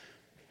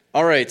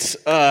All right,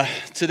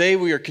 today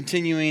we are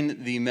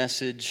continuing the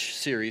message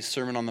series,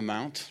 Sermon on the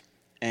Mount,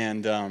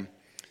 and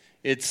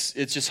it's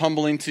just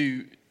humbling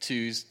to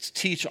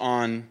teach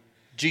on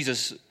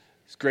Jesus'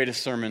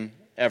 greatest sermon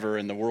ever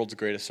and the world's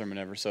greatest sermon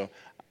ever. So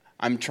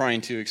I'm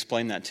trying to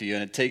explain that to you,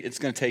 and it's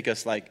going to take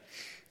us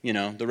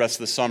the rest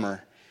of the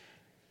summer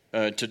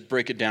to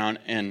break it down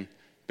and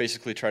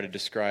basically try to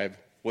describe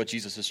what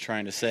Jesus is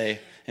trying to say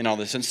in all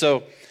this. And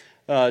so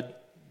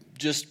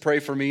just pray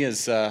for me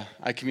as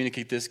I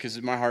communicate this,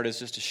 because my heart is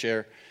just to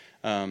share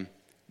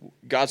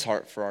God's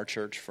heart for our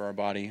church, for our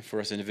body, for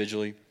us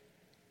individually.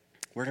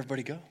 Where'd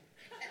everybody go?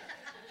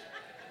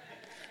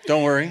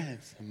 Don't worry,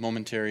 it's a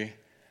momentary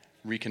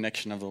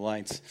reconnection of the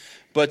lights.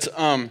 But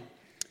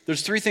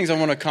there's three things I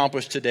want to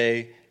accomplish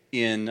today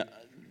in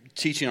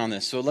teaching on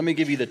this. So let me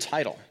give you the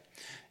title.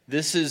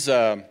 This is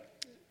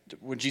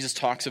when Jesus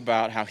talks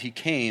about how he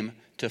came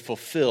to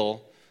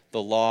fulfill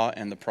the law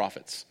and the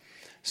prophets.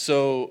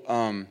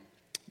 So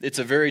it's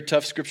a very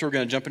tough scripture. We're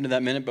going to jump into that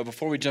in a minute. But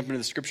before we jump into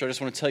the scripture, I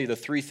just want to tell you the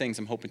three things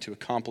I'm hoping to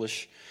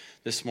accomplish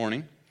this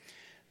morning.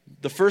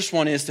 The first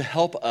one is to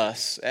help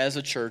us as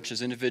a church,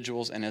 as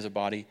individuals, and as a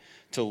body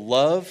to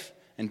love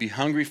and be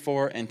hungry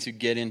for and to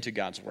get into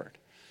God's Word.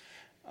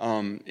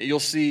 You'll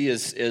see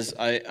as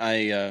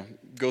I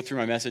go through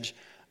my message,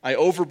 I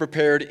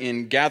over-prepared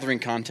in gathering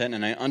content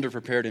and I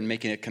under-prepared in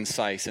making it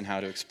concise and how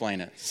to explain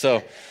it.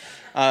 So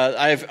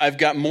I've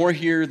got more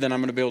here than I'm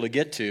going to be able to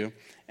get to.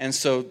 And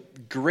so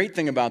great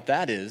thing about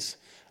that is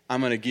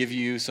I'm going to give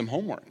you some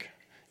homework.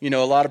 You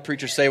know, a lot of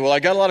preachers say, well, I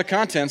got a lot of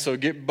content, so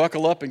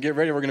buckle up and get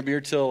ready. We're going to be here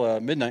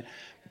till midnight.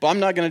 But I'm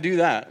not going to do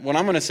that. What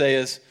I'm going to say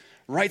is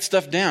write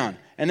stuff down.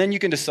 And then you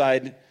can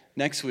decide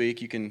next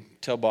week, you can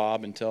tell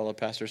Bob and tell the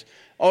pastors,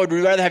 oh,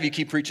 we'd rather have you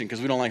keep preaching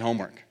because we don't like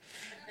homework.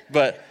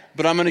 But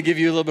I'm going to give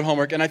you a little bit of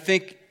homework. And I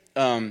think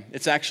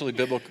it's actually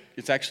biblical.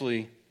 It's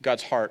actually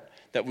God's heart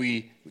that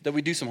we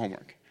do some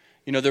homework.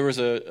 You know, there was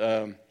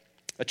a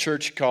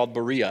church called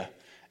Berea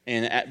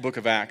in the book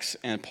of Acts,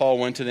 and Paul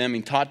went to them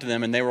and taught to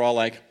them, and they were all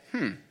like,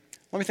 let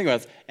me think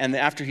about this. And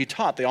after he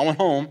taught, they all went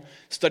home,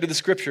 studied the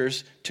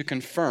scriptures to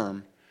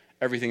confirm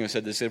everything that was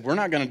said. They said, we're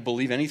not going to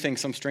believe anything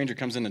some stranger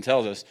comes in and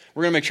tells us.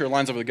 We're going to make sure it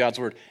lines up with God's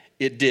word.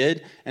 It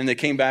did, and they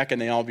came back,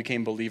 and they all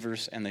became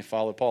believers, and they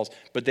followed Paul's.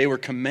 But they were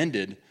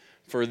commended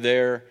for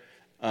their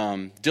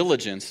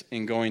diligence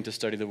in going to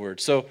study the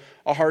word. So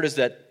our heart is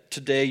that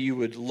today you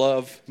would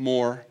love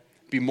more,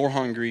 be more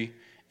hungry,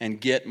 and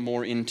get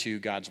more into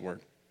God's word.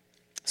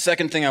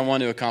 Second thing I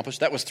want to accomplish,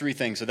 that was three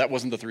things, so that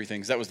wasn't the three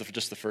things, that was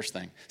just the first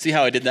thing. See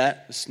how I did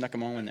that? Just snuck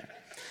them all in there.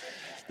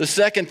 The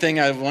second thing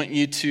I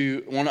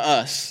want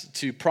us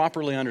to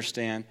properly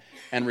understand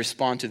and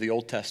respond to the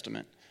Old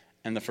Testament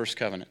and the First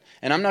Covenant.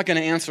 And I'm not going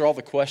to answer all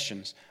the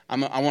questions.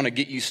 I want to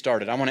get you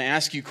started. I want to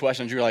ask you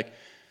questions. You're like,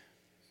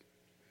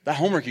 that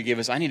homework you gave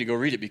us, I need to go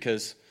read it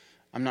because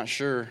I'm not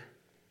sure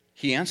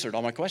he answered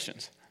all my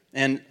questions.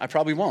 And I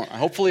probably won't.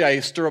 Hopefully I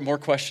stir up more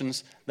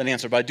questions than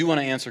answer, but I do want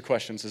to answer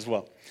questions as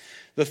well.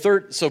 The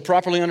third, so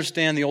properly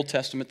understand the Old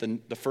Testament,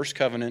 the first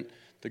covenant,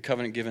 the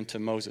covenant given to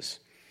Moses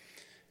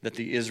that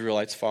the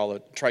Israelites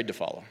tried to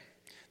follow.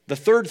 The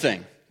third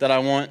thing that I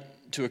want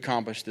to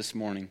accomplish this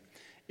morning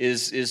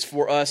is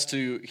for us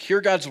to hear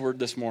God's word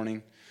this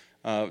morning,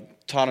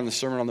 taught in the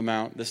Sermon on the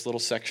Mount, this little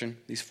section,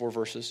 these 4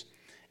 verses,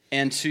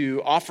 and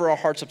to offer our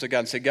hearts up to God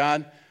and say,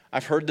 God,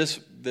 I've heard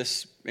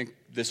this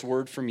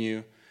word from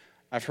you.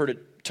 I've heard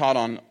it taught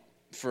on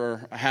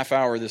for a half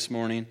hour this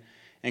morning,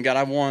 and God,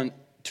 I want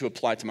to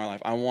apply it to my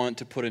life. I want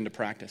to put it into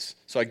practice.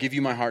 So I give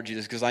you my heart,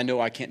 Jesus, because I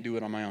know I can't do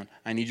it on my own.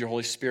 I need your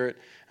Holy Spirit.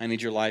 I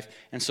need your life.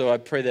 And so I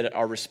pray that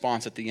our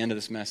response at the end of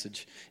this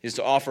message is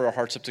to offer our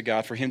hearts up to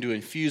God for him to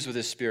infuse with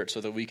his Spirit so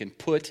that we can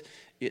put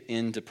it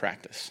into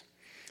practice.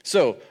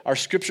 So our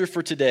scripture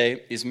for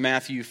today is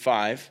Matthew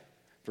 5,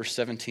 verse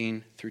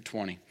 17 through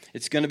 20.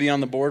 It's going to be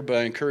on the board, but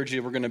I encourage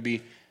you, we're going to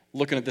be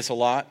looking at this a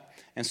lot.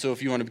 And so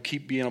if you want to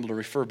keep being able to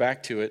refer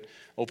back to it,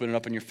 open it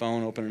up on your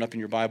phone, open it up in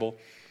your Bible,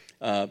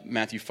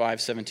 Matthew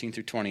 5, 17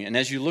 through 20. And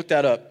as you look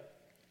that up,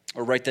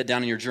 or write that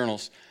down in your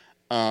journals,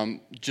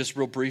 just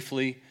real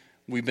briefly,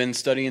 we've been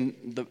studying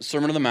the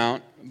Sermon on the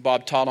Mount.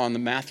 Bob taught on the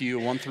Matthew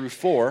 1 through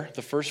 4,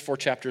 the first 4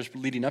 chapters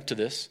leading up to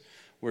this,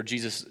 where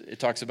it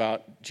talks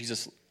about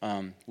Jesus'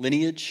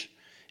 lineage.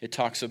 It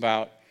talks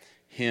about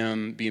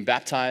him being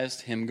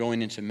baptized, him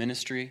going into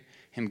ministry,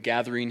 him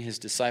gathering his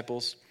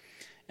disciples.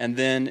 And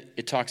then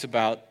it talks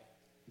about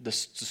the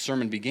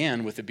sermon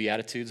began with the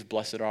Beatitudes,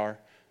 blessed are,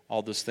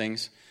 all those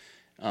things,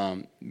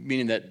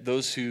 meaning that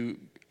those who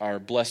are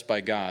blessed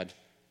by God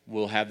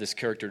will have this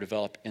character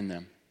develop in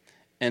them.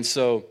 And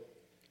so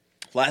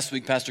last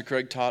week, Pastor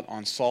Craig taught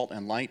on salt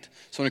and light.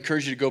 So I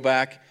encourage you to go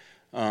back.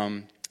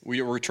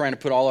 We're trying to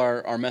put all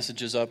our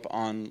messages up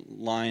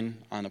online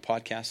on a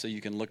podcast so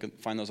you can look and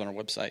find those on our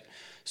website.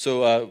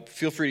 So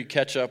feel free to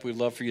catch up. We'd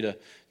love for you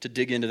to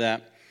dig into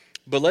that.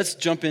 But let's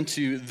jump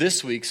into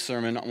this week's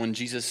sermon when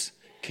Jesus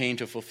came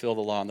to fulfill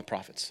the law and the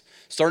prophets.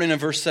 Starting in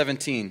verse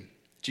 17,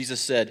 Jesus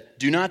said,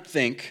 "Do not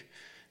think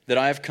that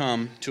I have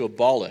come to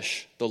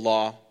abolish the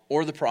law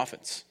or the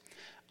prophets.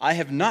 I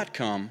have not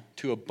come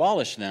to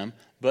abolish them,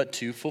 but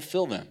to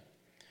fulfill them.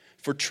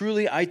 For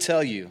truly I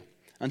tell you,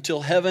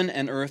 until heaven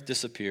and earth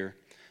disappear,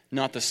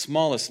 not the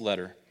smallest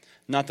letter,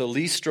 not the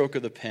least stroke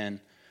of the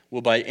pen,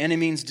 will by any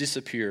means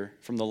disappear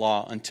from the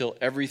law until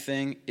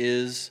everything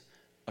is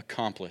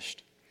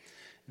accomplished.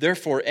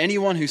 Therefore,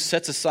 anyone who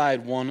sets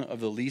aside one of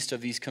the least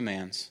of these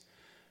commands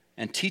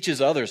and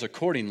teaches others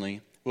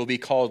accordingly will be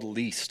called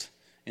least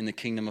in the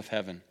kingdom of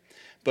heaven.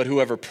 But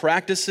whoever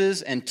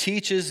practices and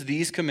teaches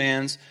these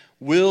commands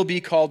will be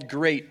called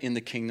great in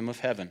the kingdom of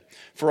heaven.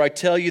 For I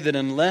tell you that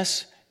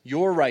unless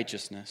your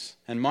righteousness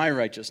and my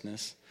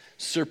righteousness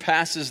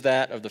surpasses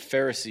that of the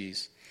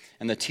Pharisees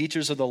and the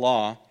teachers of the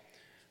law,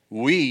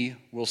 we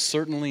will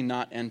certainly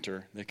not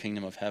enter the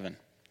kingdom of heaven.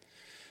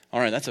 All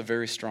right, that's a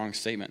very strong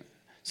statement.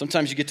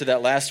 Sometimes you get to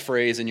that last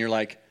phrase and you're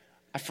like,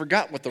 I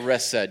forgot what the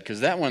rest said,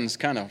 because that one's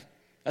kind of,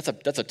 that's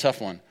a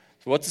tough one.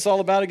 So what's this all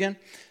about again?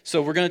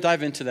 So we're going to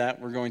dive into that.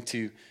 We're going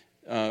to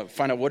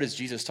find out, what is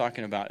Jesus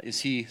talking about?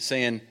 Is he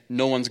saying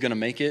no one's going to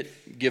make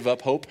it, give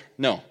up hope?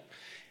 No.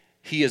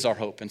 He is our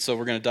hope. And so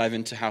we're going to dive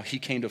into how he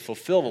came to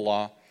fulfill the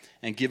law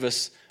and give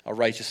us a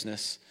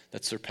righteousness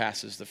that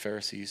surpasses the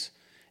Pharisees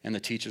and the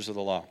teachers of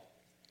the law.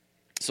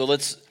 So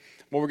what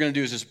we're going to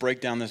do is just break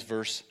down this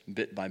verse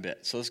bit by bit.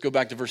 So let's go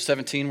back to verse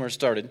 17 where it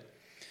started.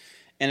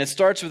 And it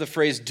starts with the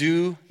phrase,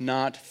 do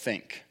not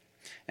think.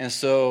 And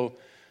so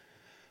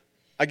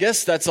I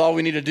guess that's all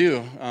we need to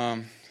do.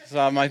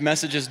 So my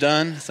message is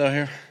done. So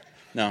here,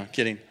 no,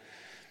 kidding.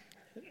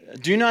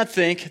 Do not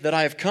think that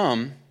I have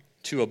come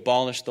to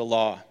abolish the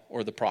law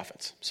or the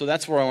prophets. So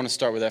that's where I want to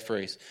start with that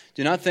phrase.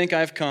 Do not think I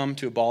have come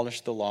to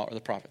abolish the law or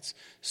the prophets.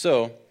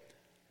 So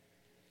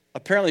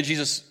apparently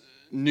Jesus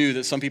knew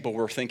that some people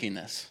were thinking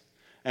this.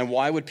 And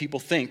why would people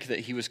think that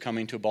he was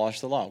coming to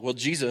abolish the law? Well,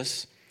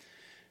 Jesus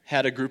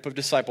had a group of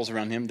disciples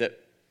around him that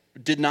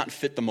did not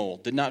fit the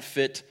mold, did not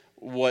fit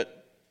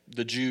what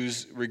the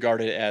Jews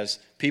regarded as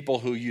people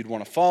who you'd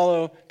want to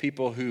follow,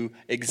 people who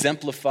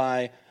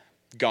exemplify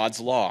God's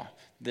law.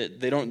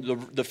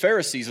 The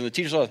Pharisees and the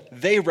teachers of the law,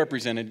 they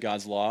represented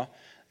God's law.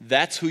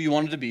 That's who you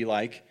wanted to be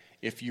like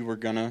if you were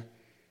going to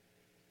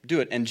do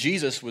it. And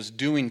Jesus was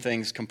doing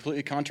things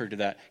completely contrary to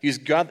that. He's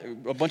got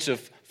a bunch of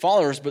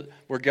followers, but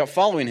were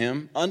following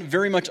him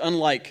very much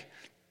unlike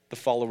the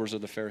followers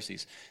of the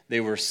Pharisees. They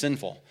were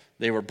sinful.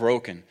 They were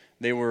broken.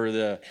 They were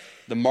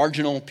the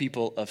marginal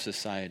people of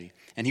society.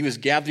 And he was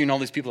gathering all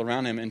these people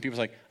around him, and people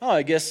were like, oh,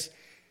 I guess,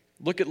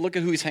 look at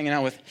who he's hanging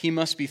out with. He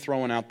must be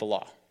throwing out the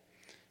law.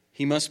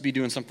 He must be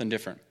doing something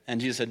different.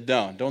 And Jesus said,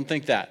 no, don't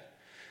think that.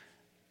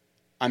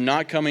 I'm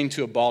not coming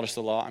to abolish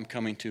the law. I'm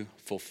coming to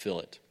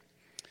fulfill it.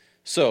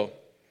 So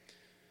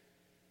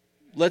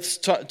let's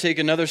take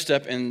another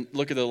step and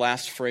look at the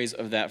last phrase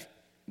of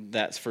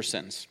that first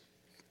sentence.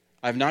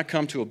 I've not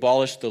come to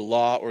abolish the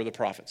law or the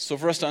prophets. So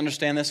for us to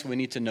understand this, we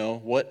need to know,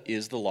 what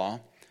is the law?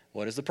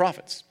 What is the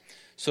prophets?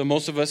 So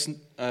most of us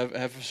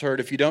have heard,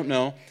 if you don't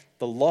know,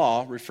 the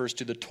law refers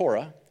to the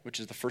Torah, which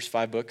is the first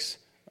 5 books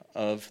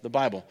of the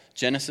Bible.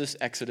 Genesis,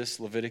 Exodus,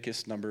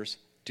 Leviticus, Numbers,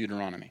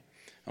 Deuteronomy.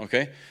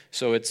 Okay?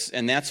 So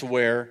and that's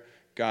where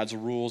God's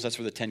rules, that's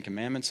where the 10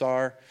 Commandments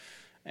are,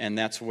 and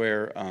that's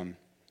where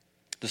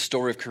the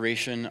story of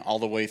creation all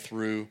the way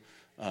through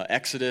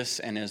Exodus,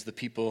 and as the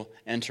people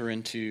enter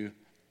into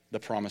the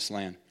promised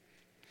land,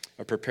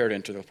 or prepare to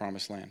enter the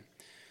promised land.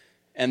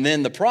 And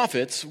then the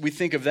prophets, we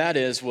think of that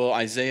as, well,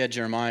 Isaiah,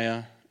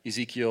 Jeremiah,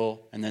 Ezekiel,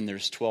 and then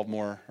there's 12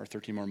 more or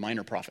 13 more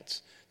minor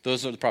prophets.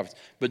 Those are the prophets.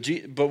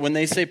 But when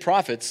they say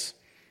prophets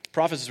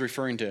is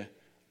referring to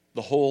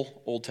the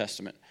whole Old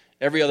Testament,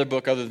 every other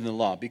book other than the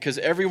law, because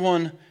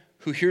everyone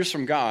who hears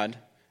from God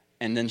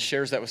and then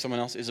shares that with someone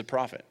else is a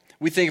prophet.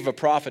 We think of a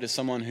prophet as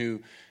someone who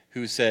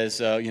says,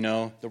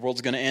 the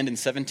world's going to end in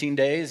 17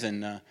 days,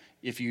 and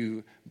if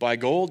you buy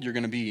gold, you're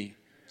going to be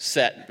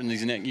set. And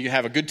you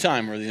have a good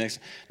time.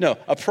 No,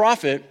 a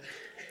prophet,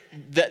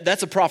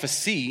 that's a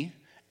prophecy,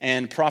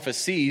 and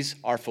prophecies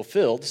are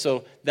fulfilled,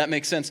 so that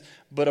makes sense.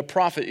 But a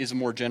prophet is a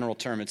more general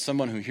term. It's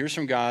someone who hears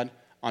from God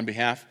on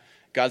behalf.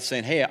 God's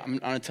saying, hey, I'm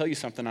going to tell you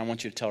something, I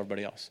want you to tell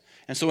everybody else.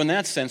 And so in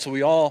that sense,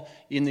 we all,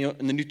 in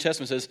the New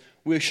Testament says,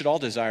 we should all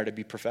desire to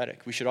be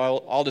prophetic. We should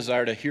all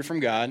desire to hear from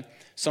God,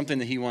 something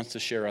that he wants to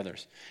share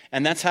others.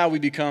 And that's how we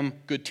become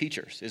good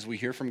teachers, is we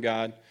hear from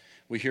God,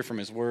 we hear from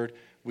his word,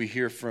 we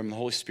hear from the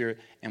Holy Spirit,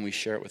 and we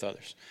share it with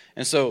others.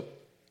 And so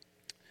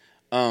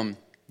the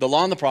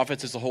law and the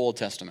prophets is the whole Old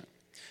Testament.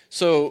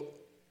 So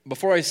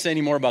before I say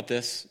any more about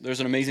this, there's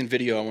an amazing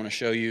video I want to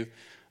show you.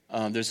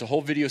 There's a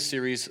whole video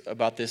series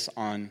about this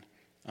on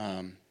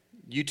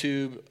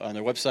YouTube, on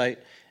their website,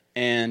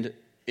 and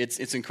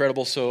it's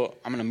incredible. So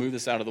I'm going to move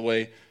this out of the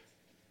way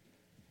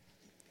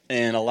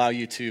and allow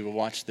you to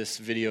watch this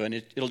video, and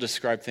it'll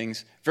describe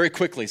things very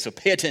quickly, so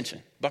pay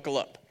attention. Buckle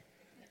up.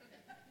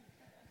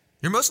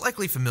 You're most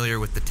likely familiar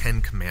with the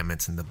 10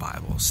 Commandments in the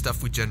Bible,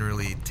 stuff we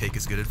generally take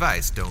as good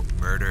advice. Don't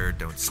murder,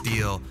 don't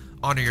steal,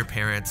 honor your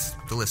parents,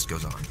 the list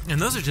goes on.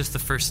 And those are just the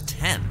first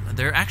 10.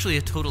 There are actually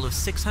a total of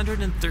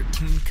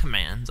 613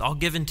 commands, all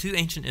given to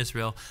ancient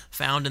Israel,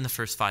 found in the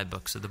first 5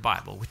 books of the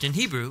Bible, which in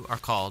Hebrew are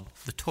called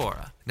the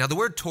Torah. Now, the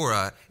word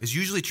Torah is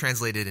usually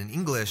translated in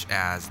English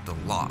as the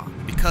law,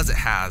 because it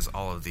has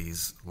all of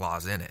these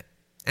laws in it.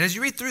 And as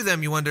you read through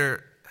them, you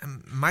wonder,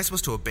 am I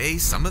supposed to obey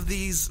some of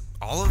these,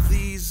 all of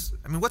these?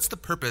 I mean, what's the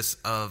purpose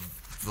of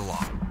the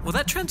law? Well,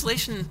 that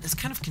translation is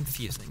kind of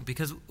confusing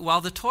because while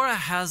the Torah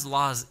has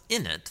laws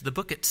in it, the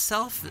book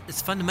itself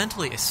is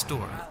fundamentally a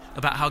story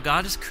about how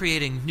God is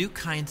creating new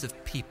kinds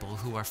of people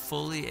who are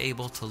fully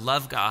able to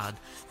love God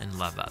and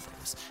love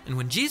others. And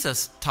when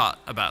Jesus taught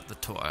about the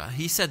Torah,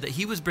 he said that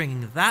he was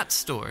bringing that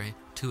story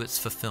to its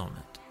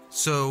fulfillment.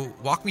 So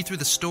walk me through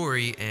the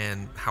story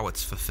and how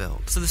it's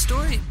fulfilled. So the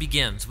story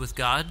begins with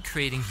God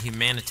creating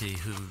humanity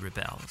who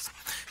rebels.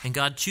 And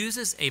God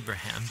chooses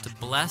Abraham to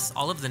bless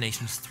all of the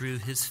nations through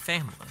his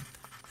family,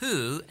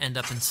 who end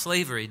up in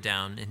slavery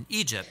down in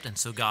Egypt, and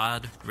so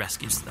God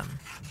rescues them.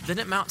 Then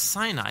at Mount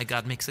Sinai,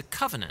 God makes a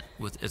covenant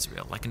with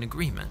Israel, like an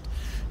agreement.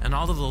 And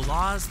all of the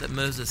laws that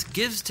Moses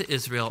gives to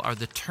Israel are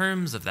the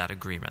terms of that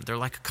agreement. They're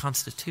like a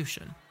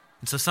constitution.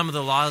 And so some of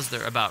the laws,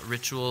 they're about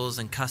rituals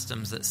and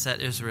customs that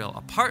set Israel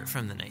apart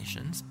from the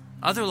nations.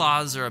 Other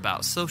laws are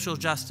about social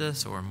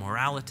justice or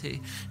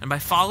morality. And by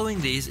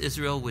following these,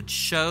 Israel would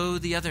show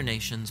the other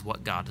nations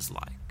what God is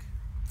like.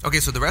 Okay,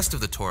 so the rest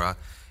of the Torah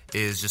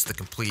is just the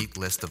complete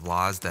list of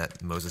laws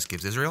that Moses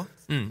gives Israel?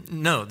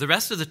 No, the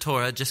rest of the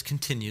Torah just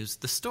continues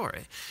the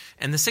story.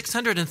 And the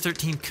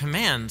 613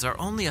 commands are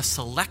only a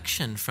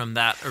selection from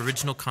that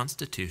original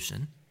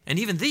constitution. And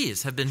even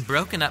these have been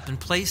broken up and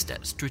placed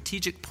at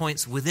strategic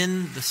points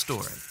within the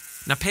story.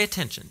 Now pay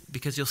attention,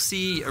 because you'll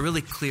see a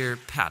really clear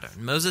pattern.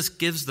 Moses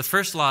gives the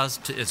first laws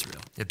to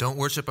Israel. Yeah, don't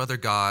worship other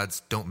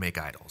gods, don't make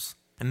idols.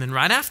 And then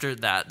right after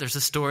that, there's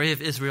a story of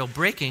Israel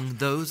breaking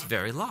those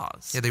very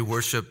laws. Yeah, they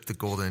worship the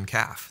golden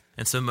calf.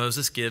 And so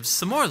Moses gives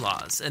some more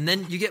laws, and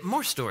then you get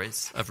more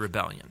stories of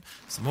rebellion.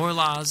 Some more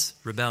laws,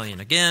 rebellion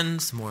again,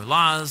 some more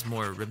laws,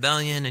 more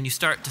rebellion, and you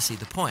start to see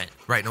the point.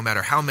 Right, no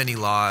matter how many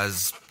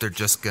laws, they're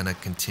just going to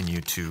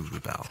continue to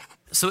rebel.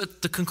 So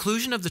at the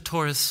conclusion of the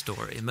Torah's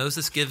story,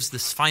 Moses gives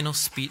this final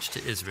speech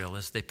to Israel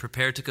as they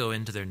prepare to go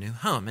into their new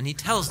home. And he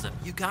tells them,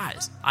 you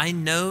guys, I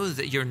know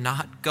that you're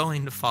not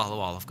going to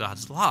follow all of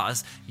God's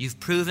laws. You've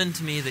proven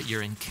to me that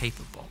you're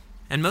incapable.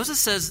 And Moses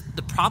says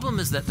the problem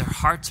is that their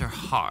hearts are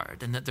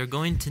hard and that they're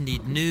going to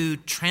need new,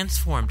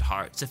 transformed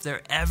hearts if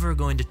they're ever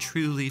going to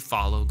truly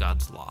follow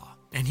God's law.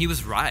 And he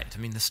was right. I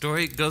mean, the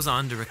story goes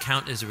on to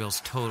recount Israel's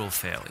total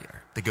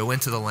failure. They go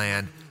into the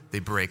land, they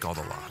break all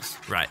the laws.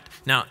 Right.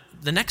 Now,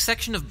 the next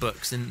section of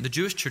books in the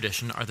Jewish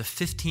tradition are the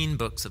 15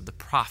 books of the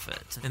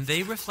prophets, and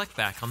they reflect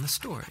back on the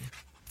story.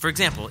 For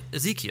example,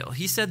 Ezekiel,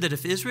 he said that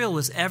if Israel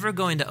was ever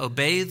going to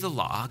obey the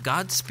law,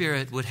 God's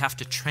Spirit would have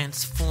to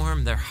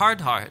transform their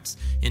hard hearts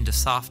into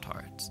soft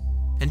hearts.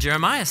 And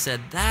Jeremiah said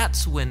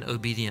that's when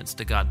obedience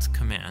to God's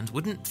commands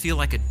wouldn't feel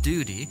like a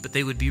duty, but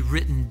they would be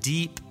written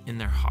deep in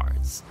their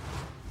hearts.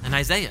 And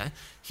Isaiah,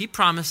 he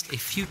promised a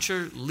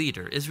future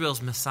leader,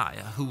 Israel's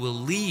Messiah, who will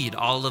lead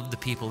all of the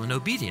people in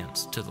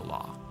obedience to the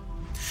law.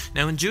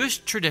 Now, in Jewish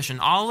tradition,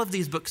 all of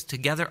these books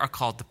together are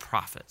called the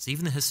prophets,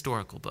 even the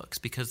historical books,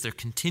 because they're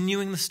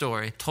continuing the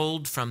story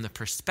told from the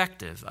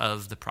perspective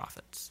of the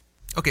prophets.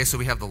 Okay, so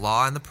we have the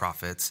law and the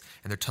prophets,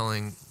 and they're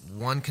telling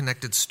one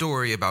connected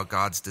story about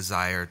God's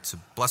desire to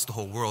bless the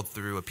whole world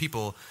through a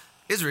people,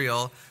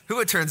 Israel, who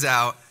it turns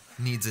out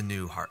needs a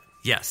new heart.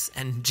 Yes,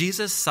 and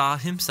Jesus saw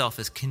himself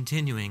as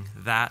continuing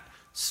that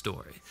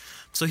story.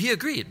 So he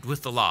agreed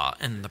with the law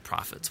and the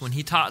prophets when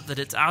he taught that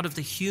it's out of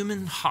the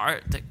human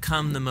heart that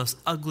come the most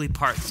ugly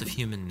parts of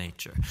human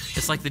nature.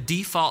 It's like the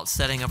default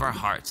setting of our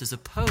hearts is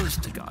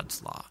opposed to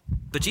God's law.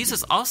 But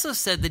Jesus also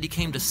said that he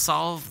came to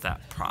solve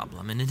that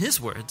problem, and in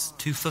his words,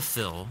 to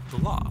fulfill the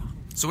law.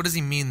 So what does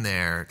he mean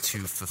there, to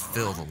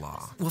fulfill the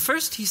law? Well,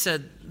 first he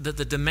said that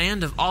the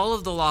demand of all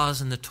of the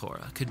laws in the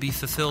Torah could be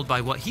fulfilled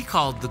by what he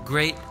called the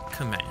Great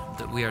Command,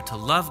 that we are to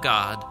love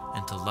God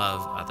and to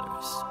love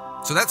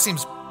others. So that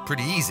seems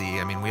pretty easy.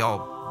 I mean, we all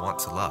want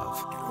to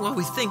love. Well,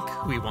 we think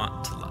we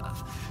want to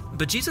love.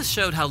 But Jesus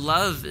showed how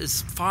love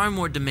is far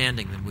more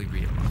demanding than we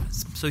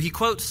realize. So he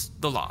quotes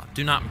the law,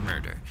 do not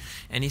murder.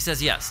 And he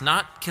says, yes,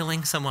 not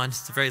killing someone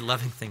is a very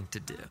loving thing to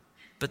do.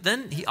 But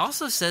then he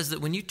also says that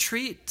when you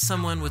treat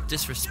someone with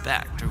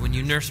disrespect or when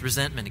you nurse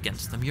resentment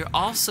against them, you're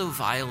also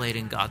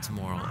violating God's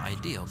moral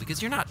ideal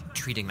because you're not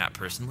treating that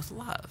person with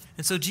love.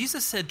 And so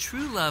Jesus said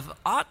true love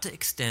ought to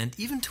extend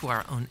even to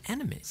our own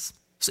enemies.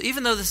 So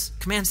even though this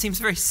command seems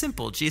very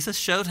simple, Jesus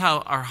showed how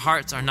our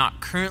hearts are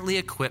not currently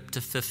equipped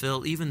to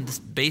fulfill even this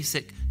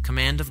basic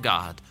command of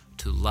God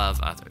to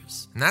love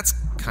others. And that's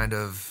kind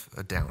of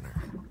a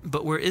downer.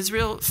 But where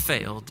Israel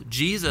failed,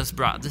 Jesus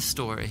brought this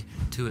story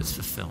to its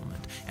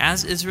fulfillment.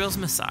 As Israel's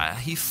Messiah,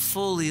 he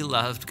fully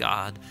loved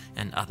God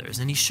and others,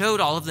 and he showed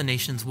all of the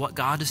nations what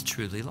God is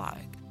truly like.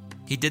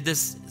 He did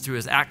this through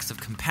his acts of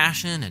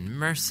compassion and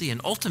mercy, and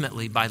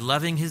ultimately by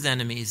loving his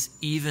enemies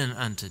even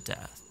unto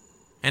death.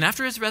 And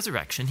after his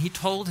resurrection, he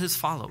told his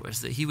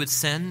followers that he would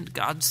send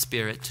God's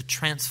Spirit to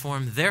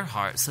transform their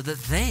hearts so that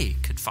they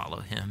could follow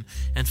him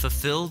and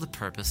fulfill the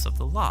purpose of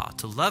the law,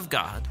 to love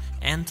God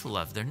and to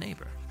love their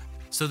neighbor.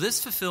 So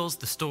this fulfills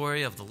the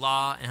story of the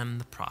law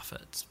and the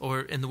prophets,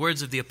 or in the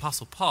words of the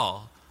Apostle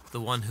Paul, the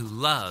one who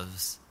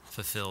loves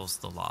fulfills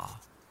the law.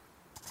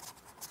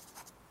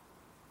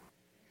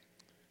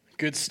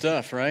 Good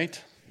stuff,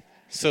 right?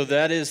 So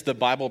that is the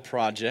Bible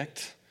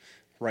Project.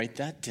 Write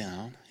that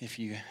down if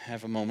you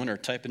have a moment, or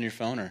type in your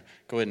phone, or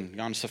go ahead and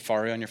go on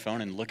Safari on your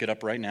phone and look it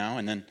up right now,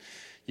 and then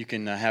you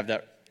can have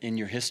that in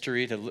your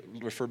history to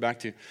refer back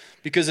to.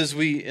 Because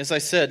as I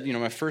said,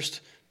 my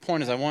first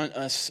point is I want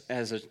us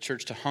as a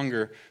church to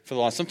hunger for the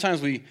law.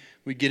 Sometimes we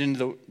get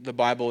into the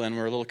Bible and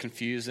we're a little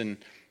confused, and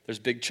there's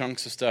big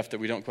chunks of stuff that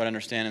we don't quite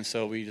understand, and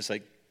so we just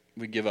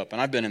we give up.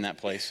 And I've been in that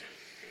place.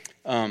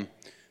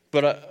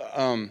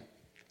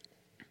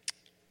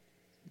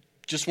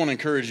 Just want to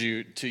encourage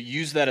you to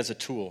use that as a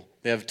tool.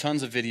 They have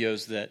tons of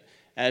videos that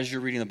as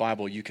you're reading the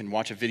Bible, you can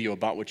watch a video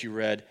about what you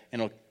read,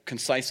 and it'll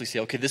concisely say,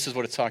 okay, this is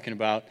what it's talking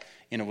about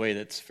in a way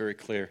that's very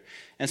clear.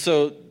 And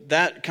so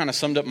that kind of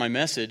summed up my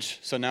message,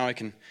 so now I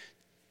can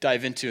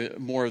dive into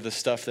more of the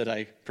stuff that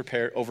I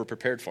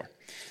over-prepared for.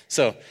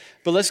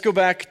 But let's go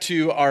back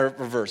to our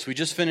verse. We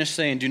just finished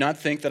saying, do not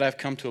think that I've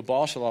come to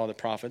abolish the law of the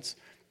prophets,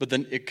 but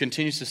then it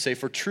continues to say,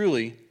 for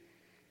truly,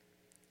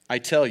 I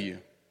tell you,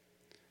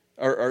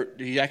 or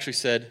he actually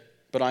said,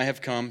 but I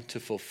have come to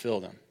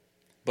fulfill them.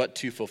 But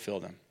to fulfill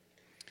them.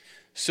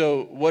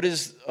 So what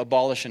is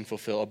abolish and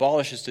fulfill?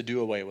 Abolish is to do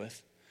away with.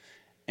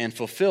 And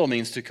fulfill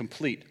means to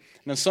complete.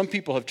 Now some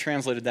people have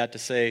translated that to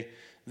say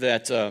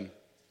that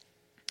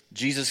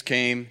Jesus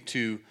came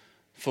to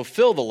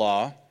fulfill the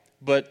law,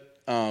 but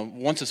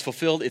once it's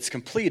fulfilled, it's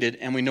completed,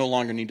 and we no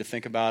longer need to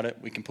think about it.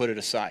 We can put it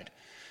aside.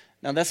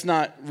 Now that's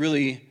not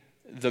really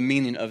the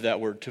meaning of that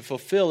word. To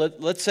fulfill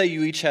it, let's say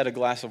you each had a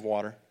glass of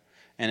water,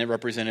 and it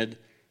represented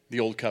the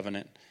old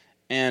covenant.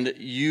 And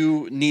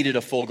you needed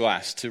a full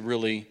glass to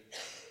really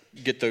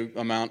get the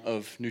amount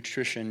of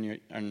nutrition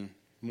and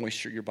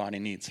moisture your body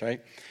needs, right?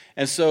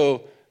 And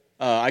so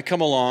I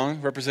come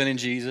along representing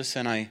Jesus,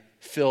 and I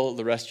fill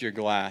the rest of your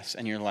glass,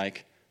 and you're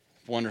like,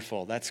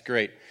 wonderful, that's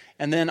great.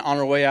 And then on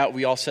our way out,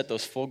 we all set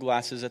those full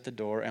glasses at the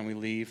door, and we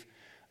leave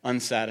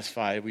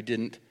unsatisfied. We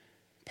didn't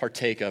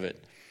partake of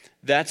it.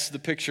 That's the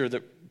picture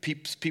that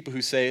people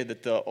who say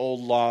that the old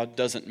law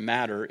doesn't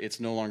matter, it's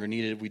no longer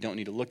needed, we don't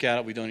need to look at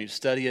it, we don't need to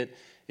study it,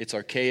 it's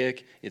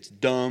archaic, it's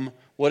dumb,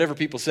 whatever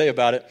people say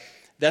about it,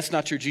 that's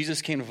not true.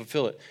 Jesus came to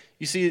fulfill it.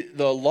 You see,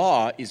 the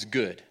law is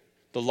good.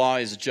 The law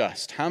is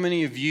just. How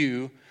many of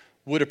you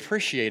would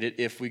appreciate it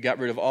if we got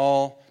rid of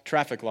all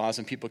traffic laws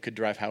and people could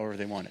drive however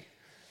they wanted?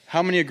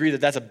 How many agree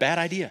that that's a bad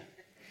idea?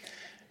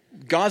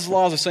 God's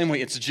law is the same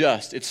way. It's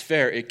just, it's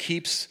fair, it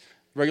keeps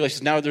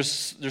regulations. Now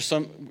there's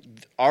some,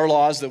 our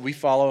laws that we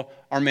follow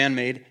are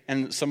man-made,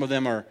 and some of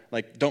them are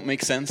don't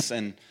make sense,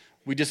 and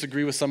we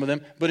disagree with some of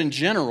them. But in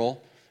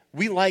general,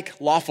 we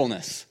like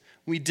lawfulness.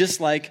 We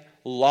dislike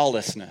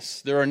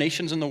lawlessness. There are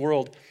nations in the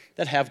world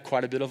that have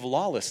quite a bit of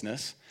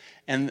lawlessness,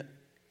 and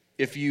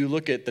if you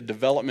look at the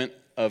development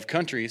of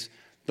countries,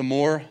 the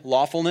more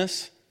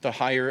lawfulness, the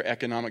higher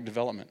economic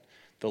development.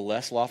 The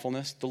less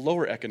lawfulness, the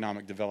lower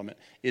economic development.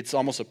 It's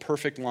almost a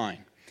perfect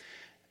line.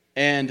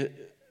 And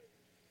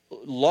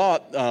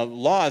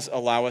laws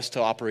allow us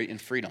to operate in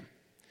freedom.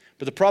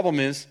 But the problem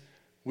is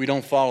we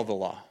don't follow the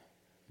law.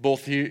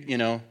 Both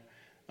here,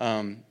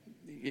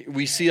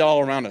 we see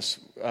all around us.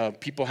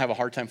 People have a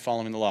hard time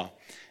following the law.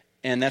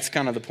 And that's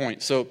kind of the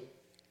point. So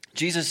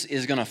Jesus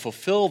is going to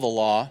fulfill the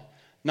law,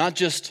 not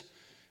just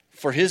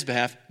for his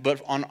behalf,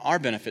 but on our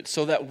benefit,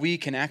 so that we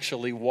can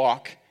actually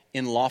walk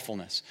in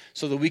lawfulness,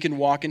 so that we can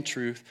walk in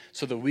truth,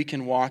 so that we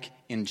can walk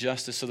in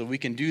justice, so that we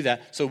can do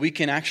that, so we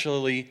can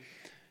actually,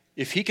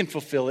 if he can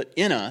fulfill it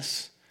in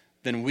us,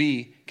 then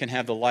we can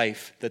have the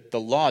life that the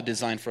law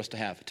designed for us to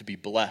have, to be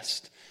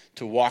blessed,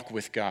 to walk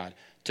with God,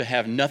 to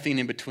have nothing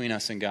in between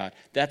us and God.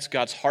 That's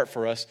God's heart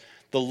for us.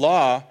 The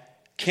law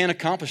can't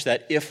accomplish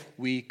that if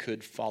we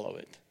could follow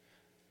it.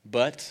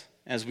 But,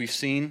 as we've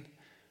seen,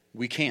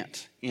 we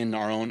can't in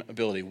our own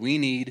ability. We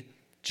need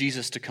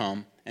Jesus to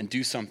come and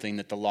do something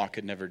that the law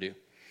could never do.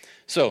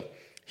 So,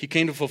 he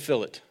came to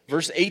fulfill it.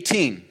 Verse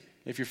 18,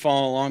 if you're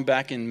following along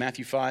back in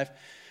Matthew 5,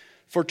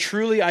 for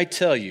truly I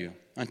tell you,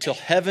 until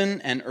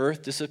heaven and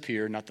earth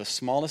disappear, not the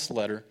smallest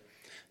letter,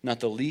 not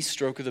the least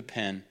stroke of the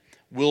pen,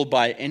 will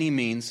by any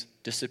means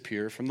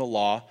disappear from the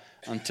law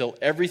until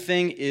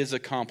everything is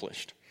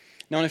accomplished.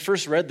 Now, when I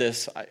first read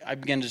this, I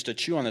began just to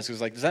chew on this. It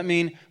was like, does that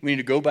mean we need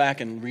to go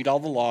back and read all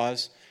the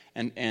laws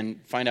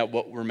and find out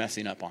what we're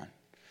messing up on?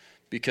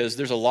 Because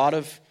there's a lot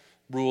of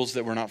rules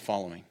that we're not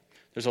following.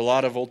 There's a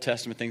lot of Old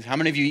Testament things. How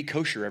many of you eat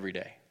kosher every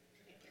day?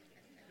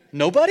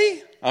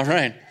 Nobody? All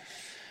right.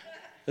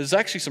 There's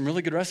actually some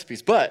really good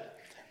recipes, but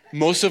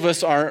most of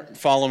us aren't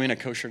following a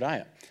kosher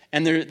diet.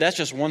 And that's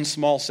just one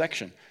small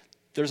section.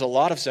 There's a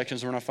lot of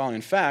sections we're not following.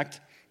 In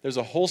fact, there's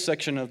a whole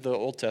section of the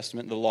Old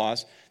Testament, the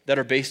laws, that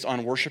are based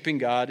on worshiping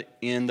God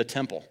in the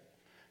temple.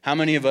 How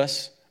many of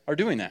us are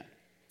doing that.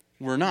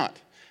 We're not.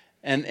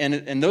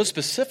 And those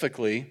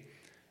specifically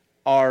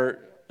are,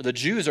 the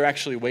Jews are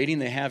actually waiting.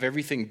 They have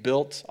everything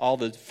built, all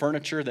the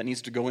furniture that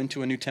needs to go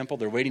into a new temple.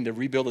 They're waiting to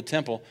rebuild the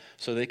temple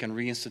so they can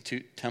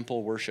reinstitute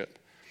temple worship.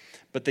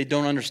 But they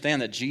don't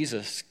understand that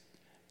Jesus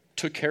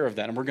took care of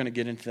that, and we're going to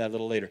get into that a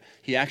little later.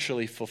 He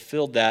actually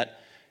fulfilled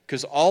that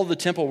because all the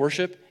temple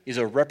worship is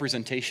a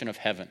representation of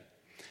heaven.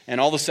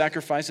 And all the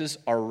sacrifices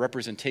are a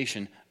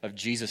representation of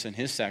Jesus and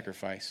his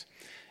sacrifice.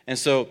 And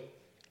so,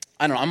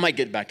 I don't know, I might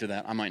get back to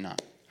that. I might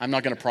not. I'm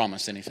not going to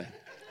promise anything.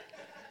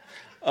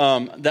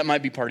 That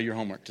might be part of your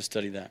homework, to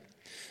study that.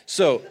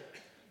 So,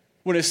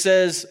 when it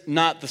says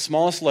not the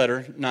smallest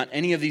letter, not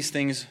any of these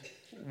things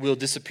will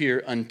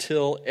disappear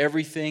until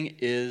everything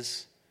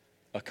is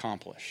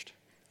accomplished.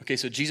 Okay,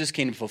 so Jesus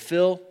came to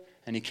fulfill,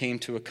 and he came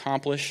to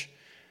accomplish.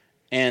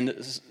 And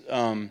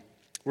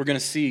we're going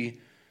to see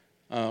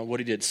what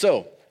he did.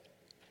 So,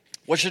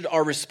 what should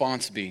our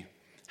response be?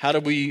 How do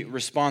we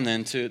respond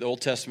then to the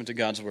Old Testament, to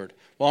God's Word?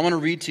 Well, I'm going to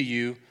read to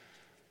you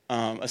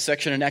a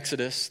section in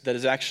Exodus that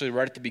is actually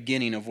right at the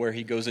beginning of where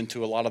he goes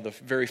into a lot of the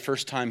very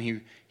first time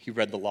he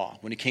read the law.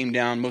 When he came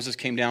down, Moses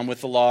came down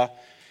with the law.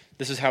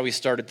 This is how he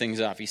started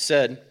things off. He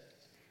said,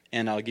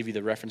 and I'll give you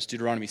the reference,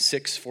 Deuteronomy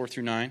 6, 4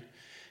 through 9.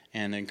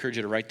 And I encourage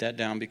you to write that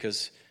down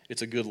because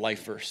it's a good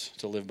life verse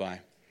to live by,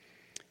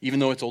 even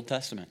though it's Old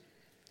Testament.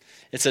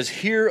 It says,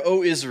 "Hear,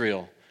 O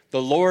Israel,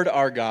 the Lord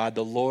our God,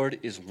 the Lord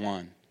is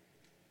one.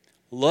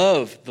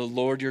 Love the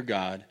Lord your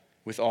God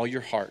with all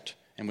your heart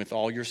and with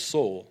all your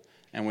soul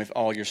and with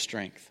all your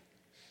strength.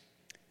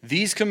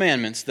 These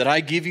commandments that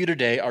I give you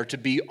today are to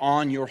be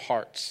on your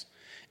hearts.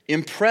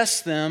 Impress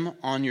them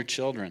on your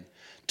children.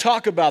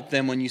 Talk about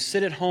them when you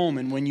sit at home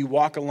and when you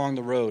walk along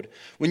the road,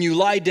 when you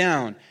lie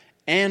down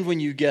and when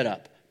you get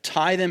up.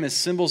 Tie them as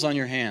symbols on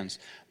your hands.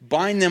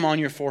 Bind them on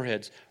your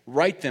foreheads.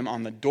 Write them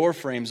on the door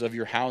frames of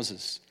your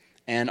houses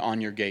and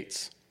on your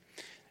gates."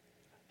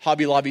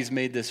 Hobby Lobby's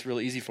made this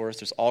really easy for us.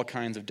 There's all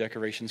kinds of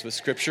decorations with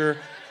Scripture.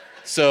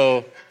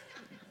 So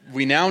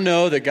we now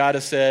know that God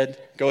has said,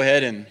 go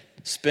ahead and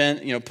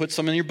put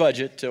some in your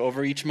budget to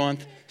over each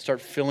month,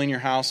 start filling your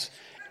house.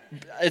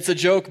 It's a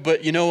joke,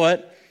 but you know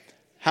what?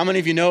 How many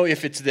of you know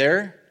if it's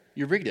there,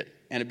 you rigged it,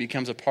 and it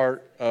becomes a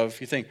part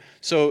of your thing?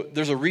 So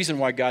there's a reason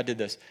why God did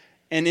this.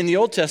 And in the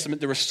Old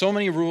Testament, there were so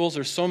many rules,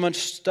 there's so much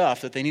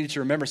stuff that they needed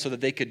to remember so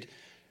that they could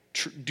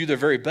do their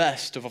very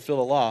best to fulfill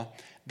the law,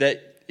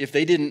 that if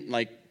they didn't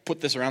put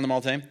this around them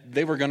all the time,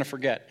 they were going to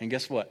forget. And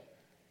guess what?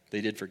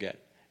 They did forget,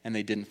 and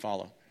they didn't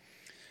follow.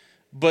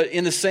 But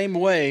in the same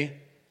way,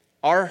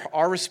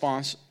 our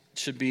response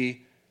should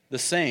be the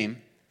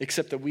same,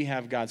 except that we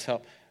have God's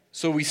help.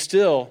 So we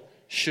still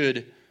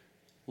should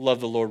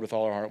love the Lord with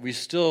all our heart. We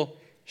still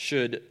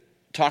should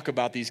talk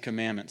about these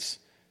commandments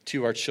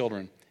to our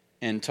children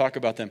and talk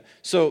about them.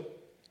 So,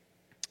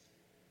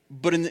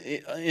 but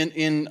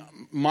in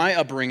my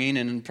upbringing,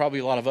 and probably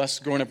a lot of us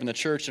growing up in the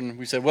church, and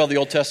we said, well, the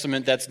Old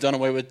Testament, that's done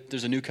away with.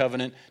 There's a new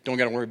covenant. Don't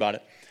got to worry about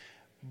it.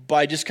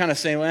 By just kind of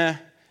saying,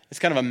 it's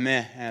kind of a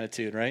meh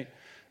attitude, right?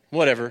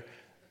 Whatever.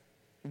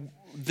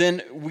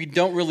 Then we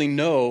don't really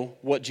know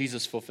what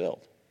Jesus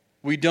fulfilled.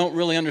 We don't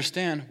really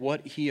understand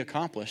what he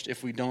accomplished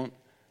if we don't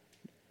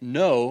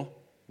know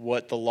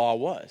what the law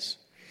was.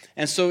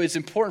 And so it's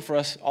important for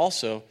us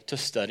also to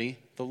study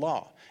the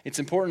law. It's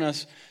important for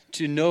us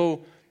to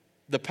know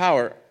the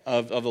power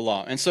of the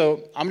law. And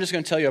so I'm just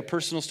going to tell you a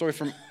personal story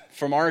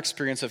from our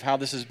experience of how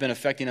this has been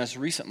affecting us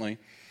recently.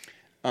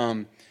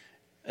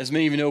 As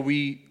many of you know,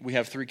 we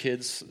have 3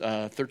 kids,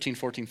 13,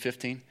 14,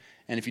 15.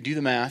 And if you do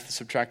the math,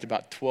 subtract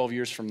about 12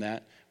 years from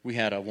that, we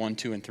had a 1,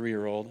 2, and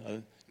 3-year-old,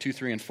 a 2,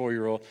 3, and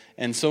 4-year-old,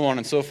 and so on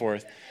and so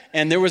forth.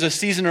 And there was a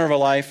season of our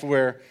life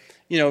where,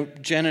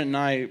 Janet and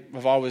I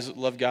have always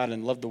loved God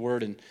and loved the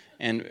Word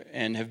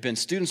and have been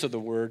students of the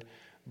Word,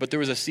 but there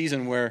was a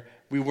season where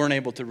we weren't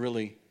able to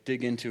really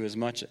dig into as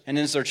much. And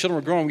as our children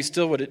were growing, we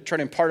still would try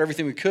to impart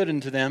everything we could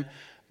into them,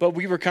 but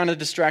we were kind of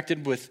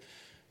distracted with,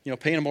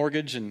 paying a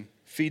mortgage and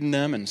feeding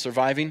them and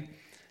surviving.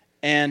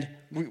 And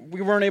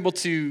we weren't able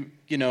to,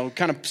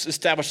 kind of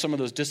establish some of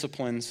those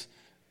disciplines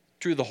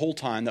through the whole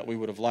time that we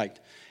would have liked.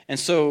 And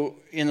so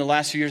in the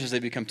last few years, as they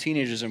become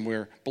teenagers and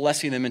we're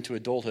blessing them into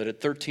adulthood, at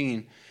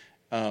 13,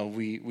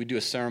 we do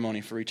a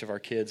ceremony for each of our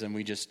kids, and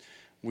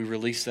we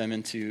release them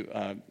into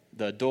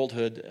the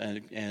adulthood,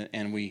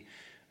 and we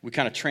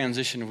kind of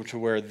transition to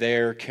where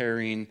they're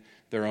carrying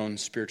their own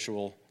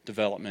spiritual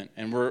development.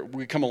 And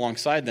we come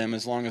alongside them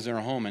as long as they're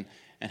at home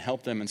and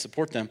help them and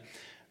support them.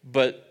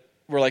 But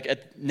we're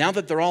now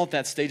that they're all at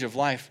that stage of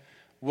life,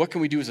 what can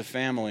we do as a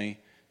family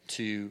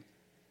to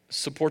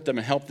support them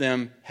and help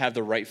them have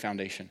the right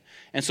foundation?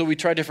 And so we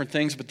tried different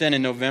things, but then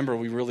in November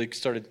we really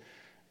started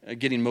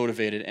getting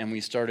motivated, and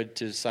we started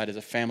to decide as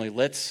a family,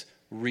 let's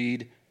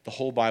read the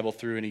whole Bible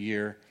through in a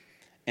year.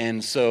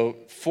 And so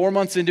 4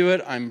 months into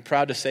it, I'm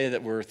proud to say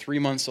that we're 3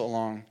 months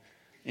along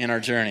in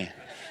our journey.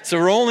 So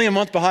we're only a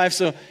month behind,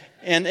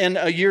 and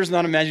a year is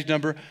not a magic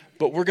number,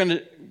 but we're going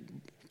to,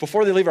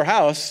 before they leave our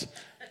house,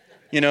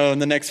 in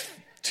the next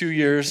 2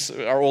 years,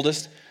 our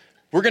oldest,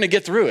 we're going to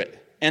get through it.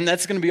 And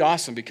that's going to be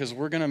awesome because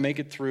we're going to make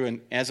it through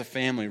and as a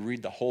family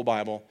read the whole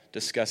Bible,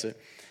 discuss it.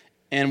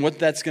 And what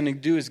that's going to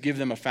do is give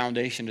them a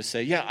foundation to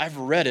say, yeah, I've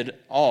read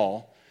it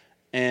all,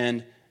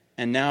 and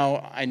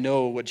now I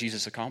know what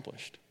Jesus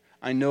accomplished.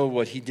 I know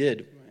what he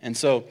did. And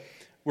so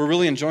we're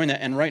really enjoying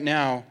that. And right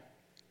now,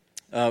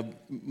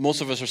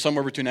 most of us are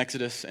somewhere between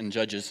Exodus and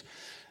Judges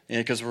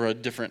because we're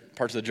at different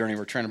parts of the journey.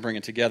 We're trying to bring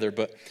it together.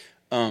 But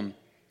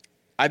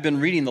I've been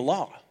reading the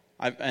law.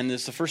 And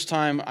it's the first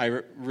time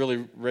I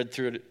really read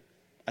through it,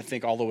 I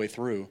think, all the way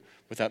through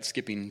without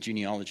skipping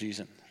genealogies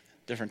and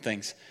different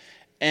things.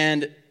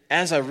 And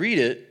as I read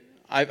it,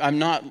 I'm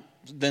not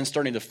then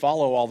starting to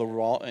follow all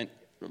the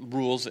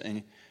rules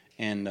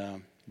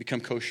and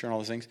become kosher and all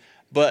those things.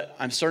 But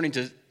I'm starting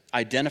to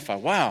identify,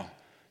 wow,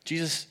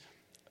 Jesus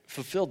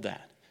fulfilled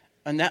that.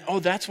 And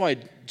that's why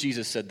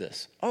Jesus said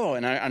this.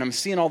 And I'm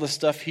seeing all the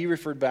stuff he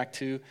referred back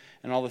to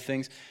and all the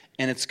things,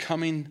 and it's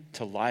coming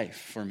to life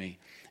for me.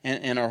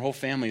 And our whole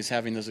family is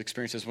having those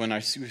experiences. When I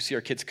see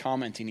our kids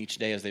commenting each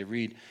day as they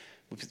read,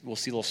 we'll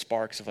see little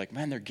sparks of like,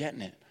 man, they're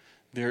getting it.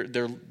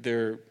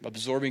 They're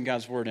absorbing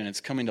God's word, and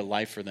it's coming to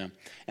life for them.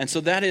 And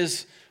so that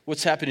is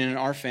what's happening in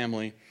our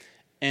family.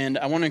 And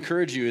I want to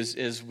encourage you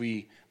as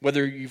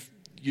whether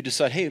you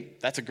decide, hey,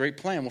 that's a great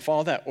plan, we'll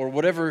follow that, or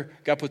whatever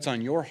God puts on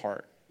your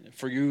heart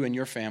for you and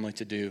your family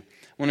to do.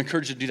 I want to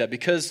encourage you to do that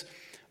because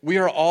we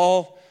are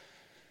all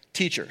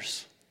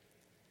teachers.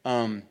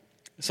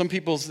 Some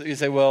people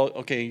say, well,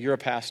 okay, you're a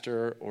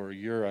pastor or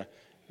you're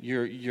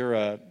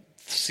a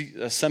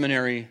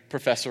seminary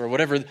professor or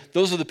whatever.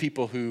 Those are the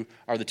people who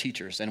are the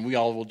teachers, and we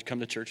all will come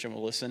to church and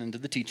we'll listen to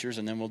the teachers,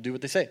 and then we'll do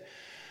what they say.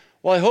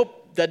 Well, I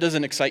hope that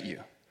doesn't excite you.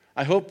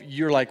 I hope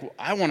you're like,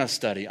 I want to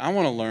study, I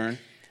want to learn,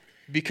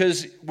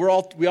 because we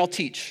all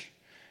teach.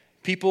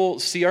 People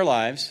see our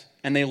lives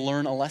and they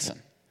learn a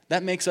lesson.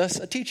 That makes us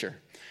a teacher.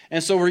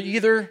 And so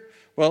we're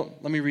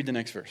let me read the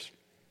next verse.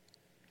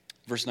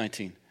 Verse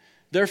 19.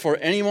 Therefore,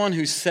 anyone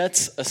who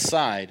sets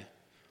aside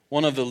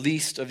one of the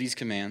least of these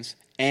commands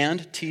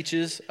and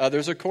teaches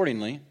others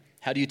accordingly,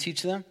 how do you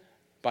teach them?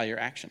 By your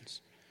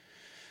actions.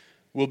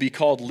 Will be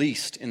called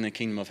least in the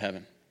kingdom of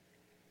heaven.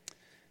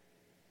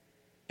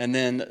 And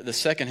then the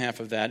second half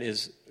of that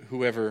is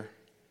whoever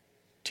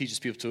teaches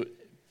people to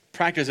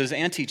practices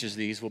and teaches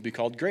these will be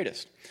called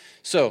greatest.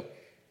 So,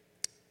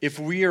 if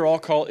we're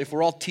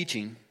all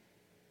teaching,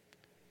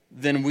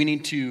 then we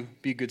need to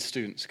be good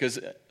students, because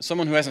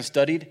someone who hasn't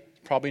studied is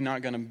probably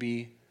not going to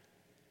be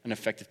an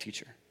effective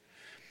teacher.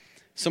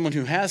 Someone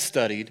who has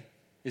studied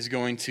is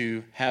going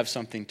to have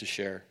something to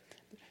share.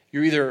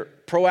 You're either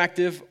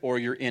proactive or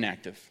you're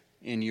inactive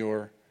in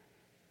your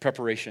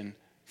preparation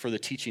for the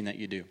teaching that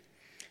you do.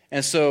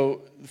 And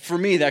so for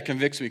me, that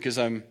convicts me because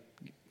I'm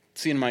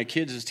seeing my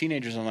kids as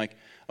teenagers. I'm like,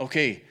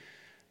 okay,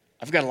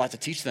 I've got a lot to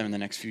teach them in the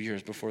next few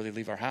years before they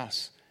leave our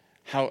house.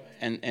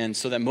 And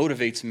so that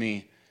motivates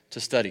me to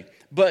study.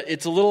 But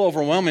it's a little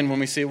overwhelming when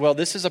we say, well,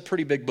 this is a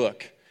pretty big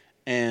book,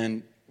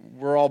 and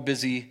we're all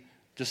busy,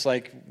 just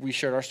like we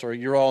shared our story.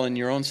 You're all in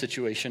your own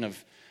situation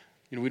of,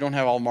 we don't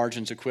have all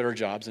margin to quit our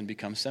jobs and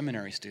become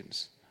seminary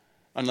students.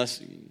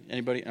 Unless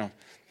anybody, there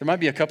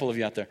might be a couple of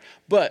you out there.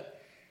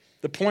 But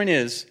the point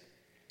is,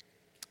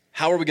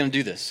 how are we going to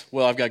do this?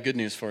 Well, I've got good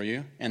news for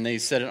you, and they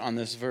said it on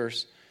this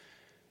verse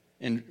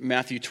in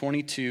Matthew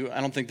 22.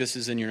 I don't think this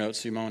is in your notes,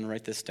 so you might want to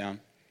write this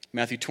down.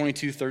 Matthew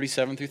 22,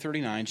 37 through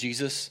 39,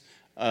 Jesus,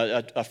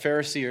 a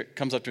Pharisee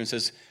comes up to him and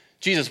says,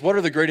 Jesus, what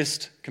are the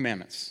greatest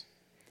commandments?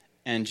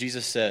 And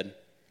Jesus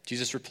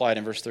replied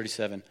in verse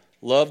 37,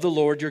 love the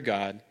Lord your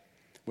God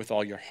with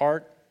all your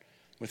heart,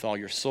 with all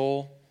your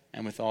soul,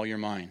 and with all your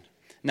mind.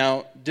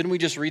 Now, didn't we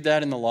just read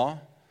that in the law?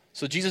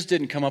 So Jesus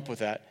didn't come up with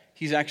that.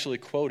 He's actually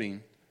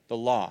quoting the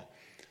law.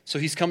 So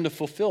he's come to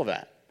fulfill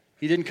that.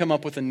 He didn't come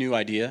up with a new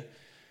idea.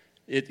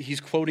 He's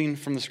quoting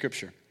from the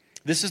scripture.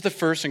 This is the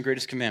first and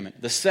greatest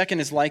commandment. The second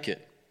is like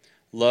it.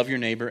 Love your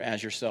neighbor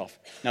as yourself.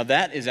 Now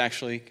that is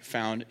actually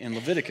found in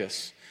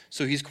Leviticus.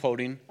 So he's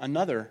quoting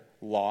another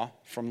law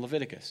from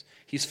Leviticus.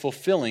 He's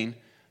fulfilling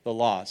the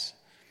laws.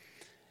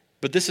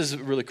 But this is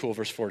really cool,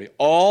 verse 40.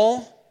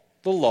 All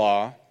the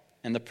law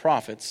and the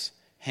prophets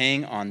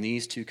hang on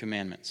these two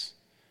commandments.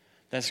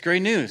 That's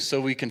great news.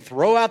 So we can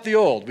throw out the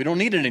old. We don't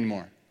need it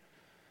anymore.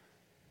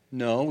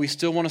 No, we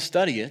still want to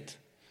study it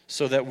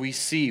so that we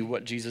see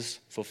what Jesus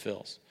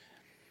fulfills.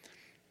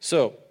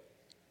 So,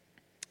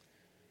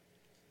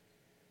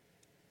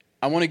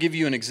 I want to give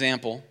you an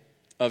example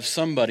of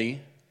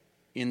somebody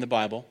in the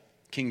Bible,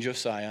 King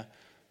Josiah,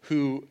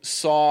 who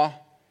saw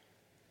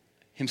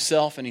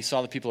himself and he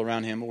saw the people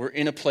around him were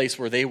in a place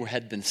where they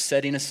had been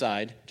setting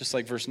aside, just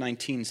like verse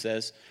 19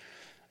 says,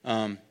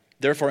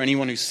 therefore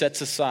anyone who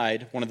sets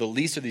aside one of the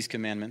least of these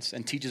commandments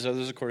and teaches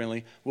others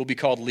accordingly will be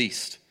called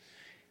least.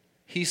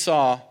 He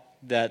saw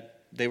that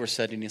they were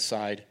setting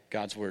aside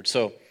God's word.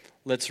 So,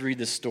 let's read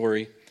this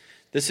story.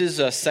 This is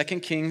 2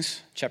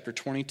 Kings chapter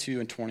 22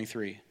 and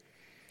 23.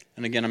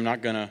 And again, I'm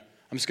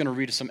just going to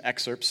read some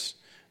excerpts,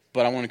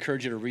 but I want to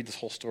encourage you to read this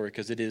whole story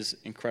because it is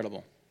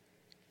incredible.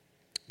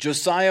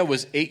 Josiah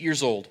was 8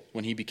 years old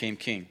when he became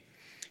king.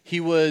 He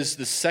was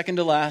the second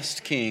to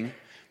last king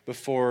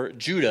before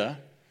Judah,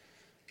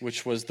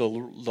 which was the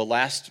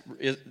last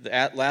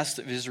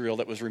of Israel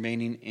that was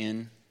remaining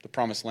in the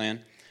Promised Land,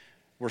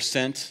 were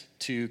sent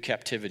to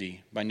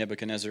captivity by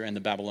Nebuchadnezzar and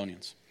the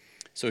Babylonians.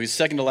 So he's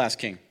second to last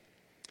king.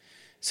 It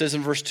says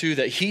in verse 2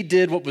 that he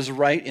did what was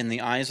right in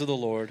the eyes of the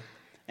Lord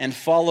and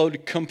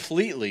followed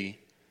completely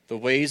the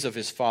ways of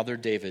his father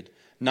David,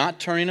 not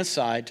turning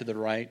aside to the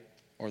right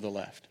or the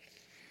left.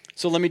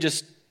 So let me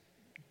just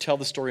tell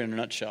the story in a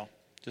nutshell,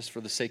 just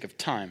for the sake of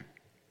time.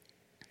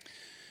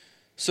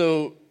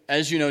 So,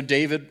 as you know,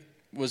 David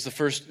was the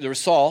first. There was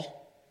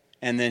Saul,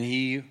 and then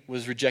he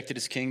was rejected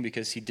as king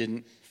because he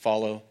didn't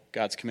follow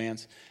God's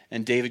commands.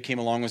 And David came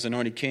along, was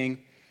anointed king.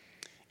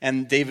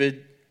 And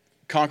David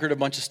conquered a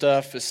bunch of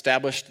stuff,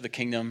 established the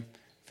kingdom.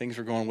 Things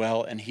were going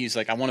well. And he's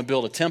like, I want to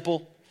build a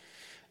temple.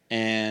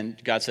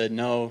 And God said,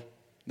 no,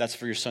 that's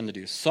for your son to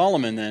do.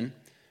 Solomon then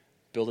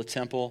built a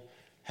temple,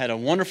 had a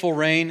wonderful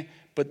reign.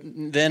 But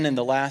then in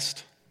the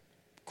last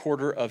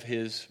quarter of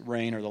his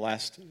reign, or the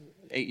last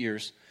 8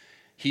 years,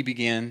 he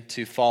began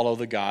to follow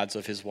the gods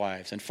of his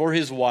wives. And for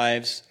his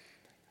wives,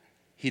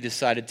 he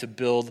decided to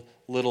build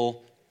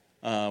little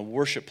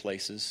worship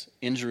places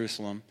in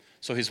Jerusalem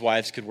so his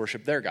wives could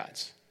worship their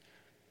gods.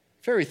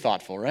 Very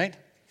thoughtful, right?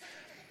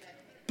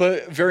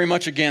 But very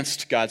much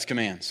against God's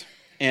commands.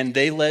 And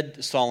they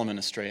led Solomon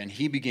astray, and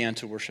he began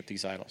to worship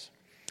these idols.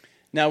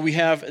 Now we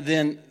have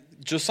then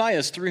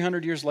Josiah's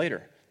 300 years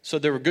later. So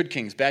there were good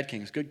kings, bad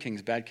kings, good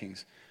kings, bad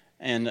kings.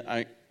 And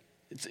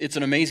it's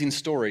an amazing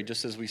story,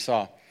 just as we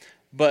saw.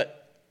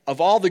 But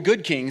of all the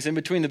good kings in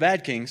between the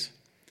bad kings,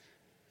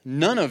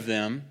 none of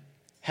them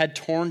had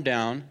torn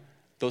down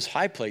those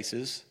high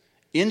places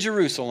in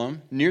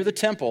Jerusalem near the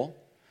temple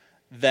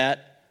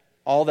that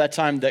all that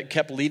time that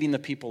kept leading the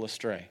people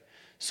astray.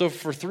 So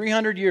for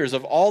 300 years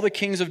of all the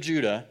kings of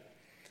Judah,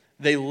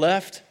 they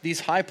left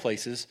these high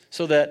places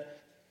so that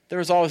there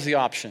was always the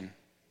option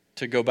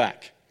to go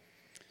back.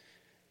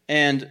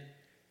 And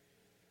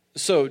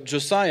so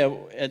Josiah,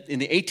 in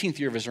the 18th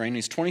year of his reign,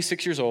 he's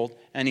 26 years old,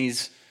 and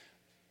he's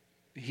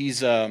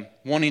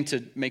wanting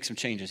to make some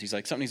changes. He's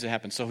like, something needs to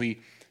happen. So he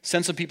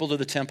sent some people to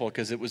the temple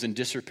because it was in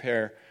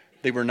disrepair.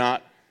 They were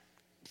not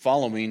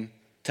following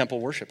temple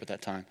worship at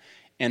that time.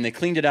 And they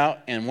cleaned it out,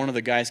 and one of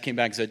the guys came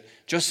back and said,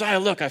 Josiah,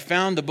 look, I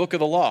found the book of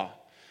the law.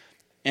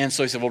 And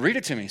so he said, well, read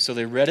it to me. So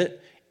they read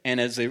it, and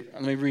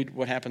let me read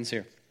what happens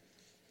here.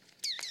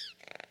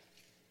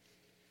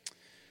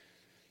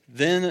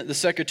 Then the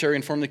secretary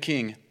informed the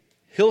king,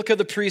 Hilkiah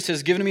the priest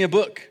has given me a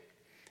book.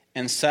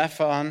 And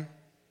Shaphan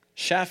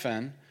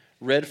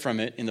read from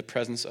it in the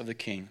presence of the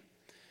king.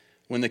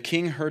 When the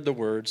king heard the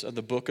words of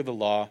the book of the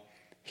law,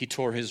 he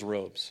tore his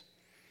robes.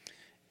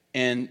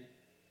 And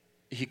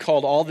he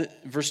called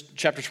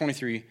chapter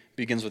 23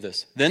 begins with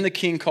this. Then the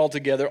king called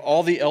together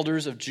all the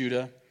elders of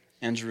Judah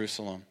and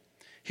Jerusalem.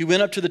 He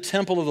went up to the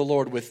temple of the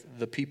Lord with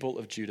the people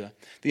of Judah,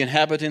 the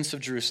inhabitants of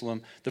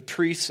Jerusalem, the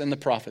priests and the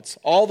prophets,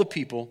 all the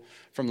people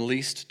from the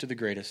least to the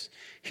greatest.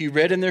 He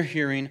read in their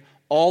hearing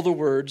all the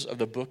words of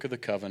the book of the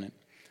covenant,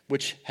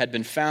 which had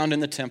been found in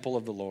the temple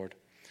of the Lord.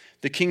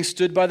 The king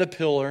stood by the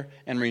pillar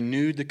and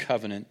renewed the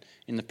covenant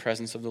in the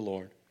presence of the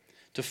Lord,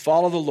 to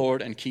follow the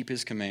Lord and keep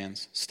his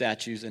commands,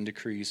 statutes, and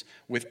decrees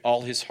with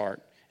all his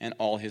heart and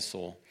all his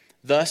soul,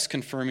 thus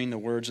confirming the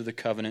words of the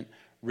covenant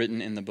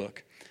written in the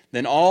book.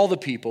 Then all the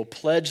people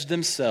pledged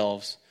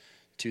themselves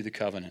to the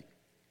covenant.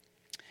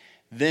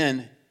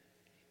 Then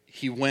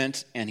he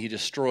went and he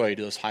destroyed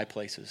those high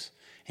places.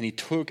 And he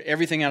took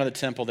everything out of the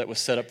temple that was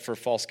set up for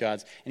false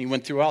gods. And he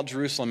went throughout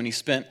Jerusalem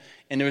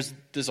and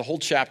there's a whole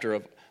chapter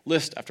of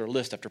list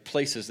after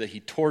places that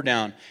he tore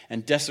down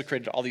and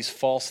desecrated all these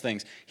false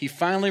things. He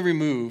finally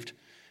removed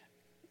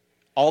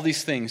all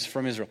these things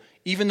from Israel.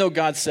 Even though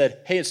God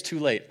said, hey, it's too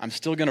late. I'm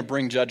still going to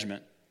bring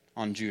judgment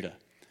on Judah.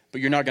 But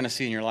you're not going to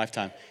see it in your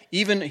lifetime.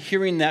 Even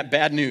hearing that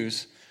bad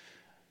news,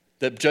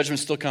 that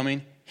judgment's still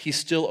coming, he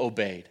still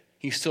obeyed.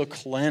 He still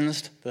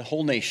cleansed the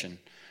whole nation,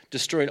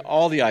 destroyed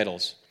all the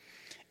idols.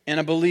 And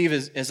I believe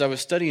as I was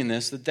studying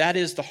this, that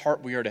is the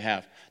heart we are to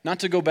have.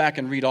 Not to go back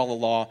and read all the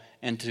law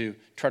and to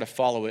try to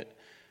follow it,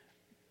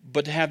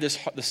 but to have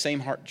the same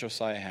heart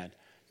Josiah had.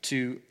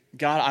 To,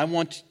 God, I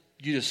want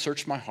you to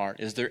search my heart.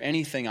 Is there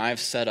anything I have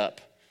set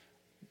up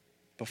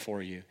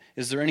before you?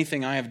 Is there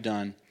anything I have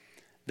done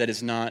that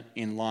is not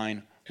in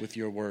line with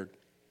your word?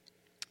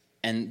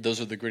 And those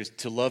are the greatest,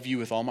 to love you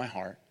with all my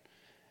heart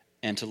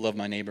and to love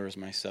my neighbor as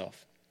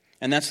myself.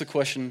 And that's the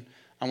question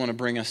I want to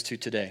bring us to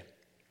today.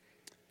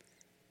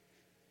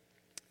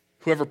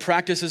 Whoever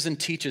practices and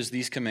teaches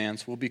these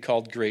commands will be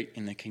called great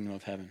in the kingdom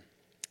of heaven.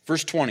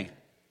 Verse 20.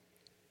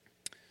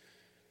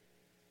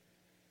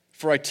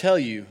 For I tell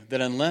you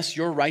that unless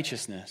your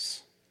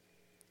righteousness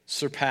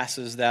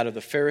surpasses that of the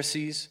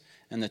Pharisees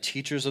and the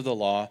teachers of the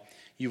law,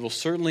 you will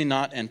certainly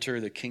not enter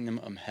the kingdom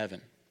of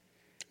heaven.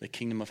 The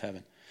kingdom of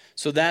heaven.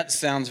 So that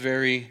sounds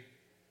very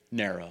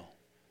narrow.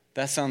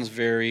 That sounds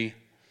very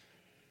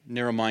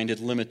narrow-minded,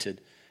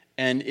 limited.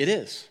 And it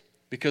is,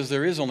 because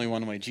there is only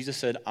one way. Jesus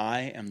said,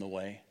 I am the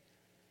way,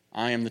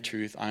 I am the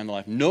truth, I am the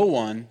life. No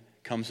one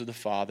comes to the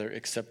Father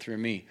except through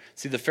me.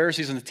 See, the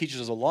Pharisees and the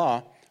teachers of the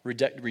law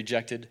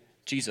rejected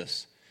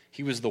Jesus.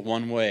 He was the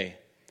one way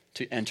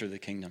to enter the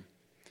kingdom.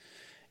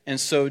 And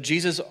so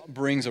Jesus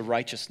brings a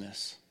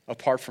righteousness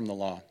apart from the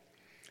law.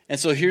 And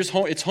so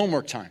it's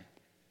homework time.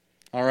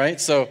 All right?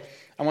 So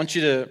I want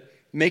you to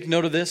make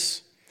note of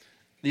these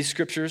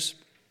scriptures.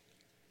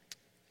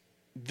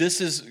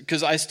 This is,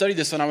 because I studied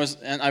this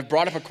and I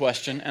brought up a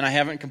question and I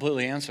haven't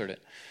completely answered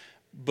it.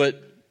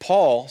 But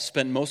Paul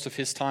spent most of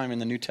his time in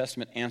the New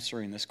Testament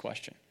answering this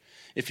question.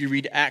 If you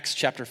read Acts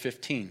chapter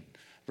 15,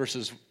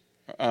 verses,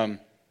 the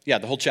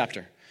whole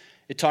chapter,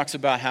 it talks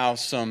about how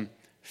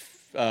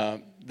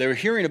they were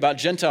hearing about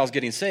Gentiles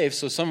getting saved,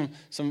 so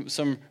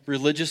some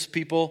religious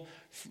people,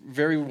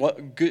 very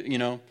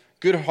good,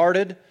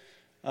 good-hearted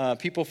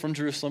people from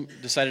Jerusalem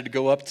decided to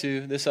go up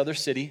to this other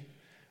city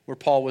where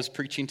Paul was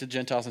preaching to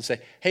Gentiles and say,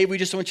 hey, we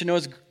just want you to know,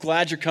 it's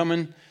glad you're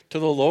coming to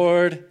the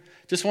Lord.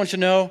 Just want you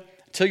to know,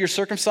 until you're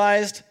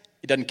circumcised,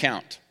 it doesn't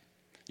count.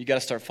 You got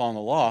to start following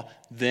the law,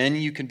 then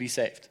you can be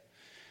saved.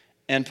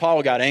 And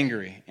Paul got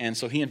angry, and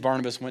so he and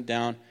Barnabas went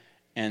down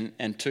and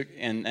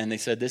they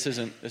said, this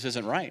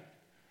isn't right.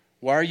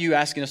 Why are you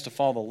asking us to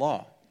follow the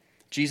law?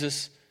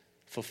 Jesus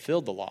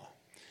fulfilled the law.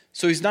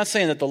 So he's not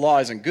saying that the law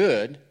isn't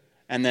good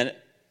and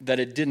that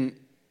it didn't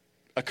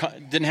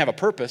have a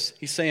purpose.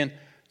 He's saying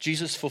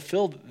Jesus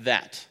fulfilled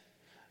that.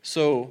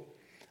 So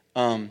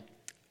I'll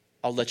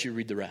let you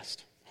read the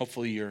rest.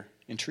 Hopefully you're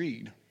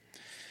intrigued.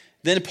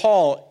 Then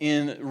Paul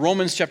in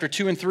Romans chapter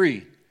 2 and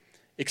 3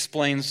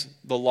 explains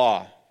the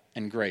law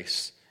and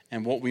grace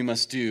and what we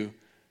must do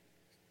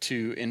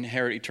to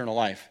inherit eternal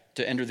life,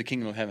 to enter the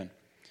kingdom of heaven.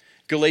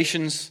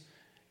 Galatians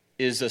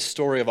is a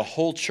story of a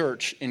whole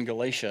church in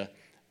Galatia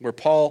where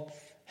Paul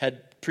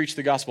had preached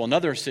the gospel.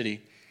 Another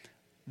city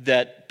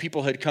that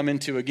people had come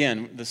into,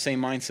 again, the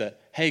same mindset.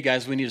 Hey,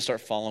 guys, we need to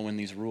start following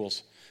these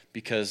rules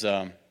because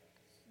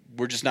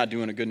we're just not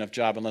doing a good enough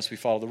job unless we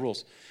follow the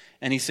rules.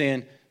 And he's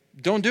saying,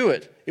 don't do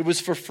it. It was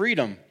for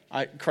freedom.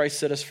 Christ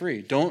set us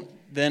free. Don't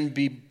then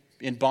be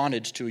in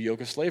bondage to a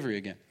yoke of slavery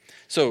again.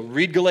 So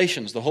read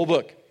Galatians, the whole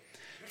book.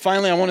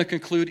 Finally, I want to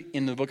conclude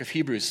in the book of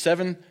Hebrews,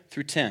 7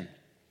 through 10.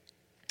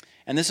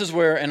 And this is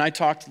where, and I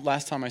talked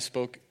last time I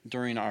spoke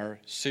during our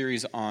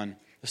series on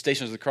the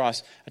Stations of the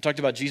Cross, I talked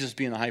about Jesus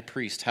being the high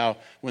priest, how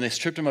when they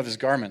stripped him of his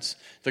garments,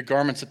 the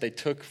garments that they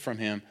took from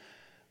him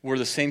were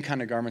the same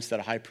kind of garments that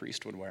a high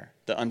priest would wear,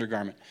 the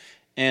undergarment.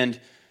 And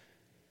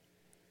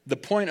the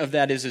point of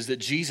that is that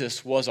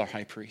Jesus was our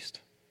high priest.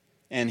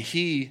 And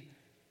he,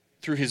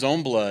 through his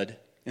own blood,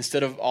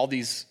 instead of all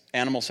these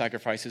animal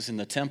sacrifices in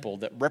the temple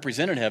that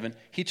represented heaven,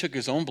 he took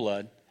his own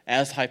blood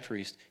as high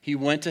priest. He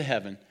went to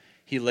heaven.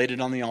 He laid it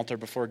on the altar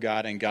before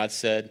God, and God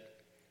said,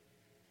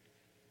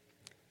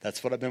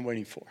 that's what I've been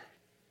waiting for.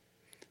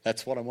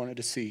 That's what I wanted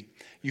to see.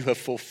 You have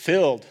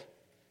fulfilled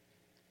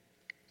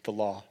the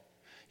law.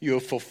 You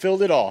have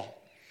fulfilled it all.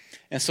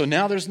 And so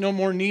now there's no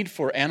more need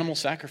for animal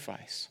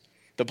sacrifice.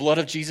 The blood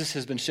of Jesus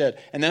has been shed.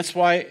 And that's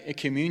why at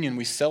communion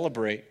we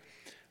celebrate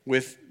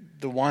with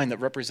the wine that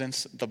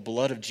represents the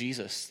blood of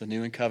Jesus, the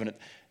new covenant.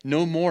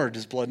 No more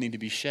does blood need to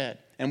be shed.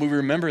 And we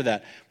remember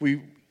that.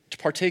 We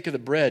partake of the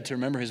bread to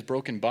remember his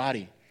broken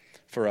body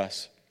for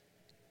us.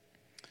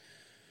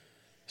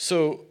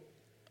 So,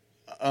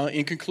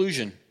 in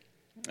conclusion,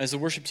 as the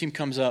worship team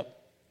comes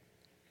up,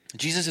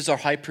 Jesus is our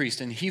high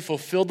priest, and he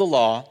fulfilled the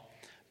law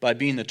by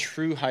being the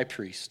true high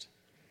priest,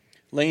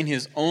 laying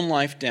his own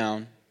life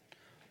down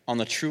on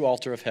the true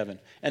altar of heaven.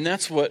 And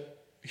that's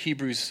what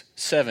Hebrews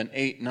 7,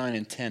 8, 9,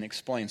 and 10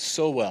 explains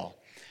so well.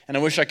 And I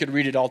wish I could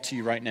read it all to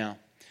you right now.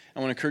 I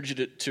want to encourage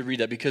you to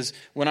read that, because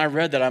when I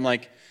read that, I'm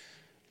like,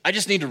 I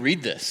just need to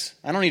read this.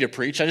 I don't need to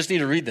preach. I just need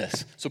to read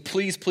this. So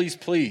please, please,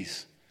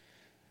 please,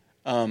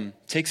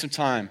 take some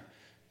time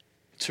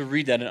to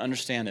read that and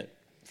understand it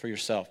for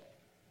yourself.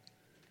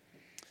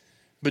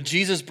 But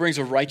Jesus brings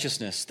a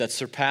righteousness that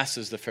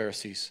surpasses the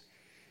Pharisees.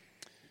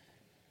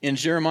 In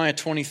Jeremiah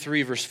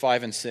 23, verse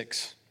 5 and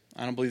 6,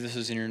 I don't believe this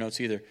is in your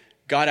notes either,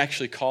 God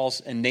actually calls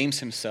and names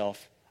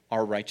himself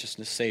our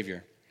righteousness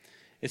Savior.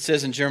 It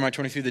says in Jeremiah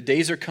 23, the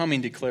days are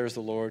coming, declares the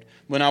Lord,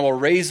 when I will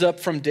raise up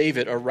from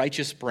David a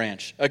righteous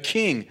branch, a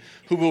king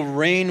who will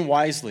reign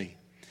wisely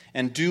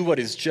and do what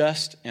is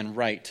just and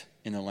right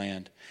in the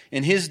land.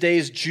 In his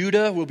days,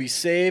 Judah will be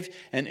saved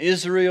and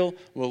Israel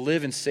will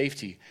live in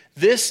safety.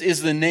 This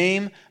is the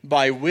name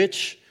by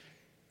which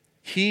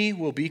he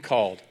will be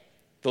called,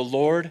 the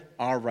Lord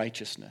our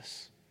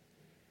righteousness.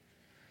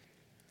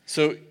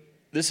 So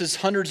this is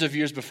hundreds of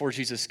years before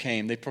Jesus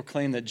came. They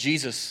proclaimed that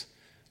Jesus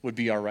would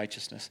be our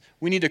righteousness.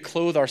 We need to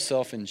clothe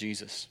ourselves in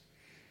Jesus.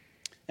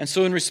 And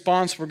so in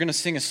response, we're going to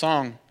sing a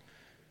song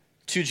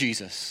to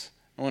Jesus.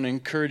 I want to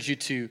encourage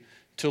you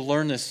to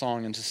learn this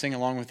song and to sing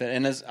along with it.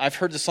 And as I've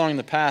heard the song in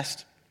the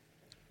past,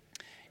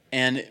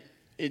 and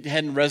it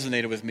hadn't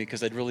resonated with me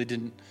because I really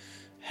didn't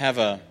have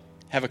a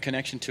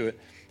connection to it.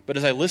 But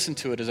as I listened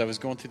to it, as I was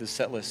going through the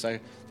set list, I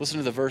listened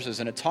to the verses,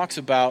 and it talks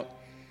about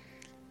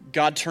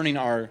God turning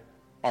our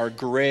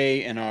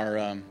gray and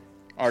our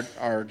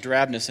our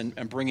drabness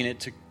and bringing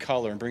it to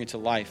color and bringing it to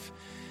life.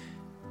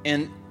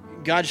 And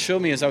God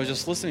showed me as I was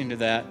just listening to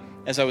that,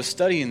 as I was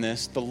studying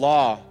this, the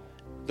law,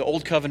 the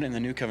Old Covenant and the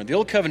New Covenant. The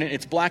Old Covenant,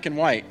 it's black and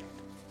white,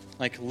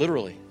 like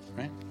literally,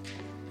 right?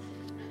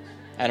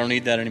 I don't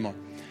need that anymore.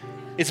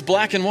 It's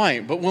black and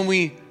white, but when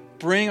we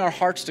bring our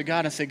hearts to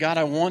God and say, God,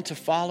 I want to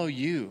follow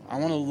you. I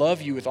want to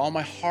love you with all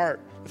my heart,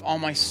 with all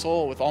my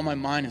soul, with all my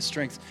mind and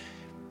strength.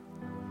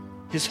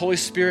 His Holy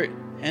Spirit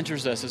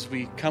enters us as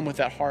we come with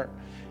that heart,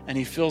 and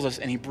he fills us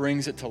and he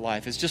brings it to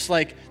life. It's just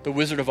like the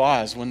Wizard of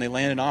Oz when they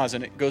land in Oz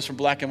and it goes from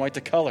black and white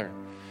to color.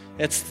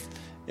 It's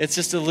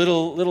just a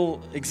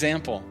little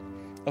example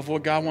of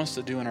what God wants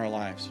to do in our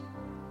lives.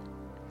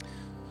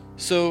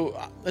 So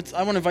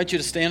I want to invite you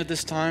to stand at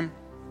this time,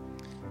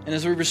 and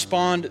as we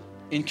respond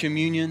in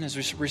communion, as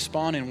we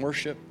respond in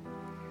worship,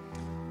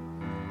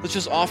 let's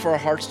just offer our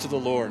hearts to the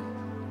Lord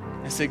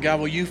and say, God,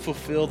 will you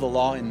fulfill the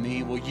law in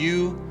me? Will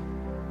you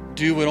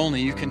do what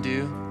only you can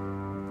do?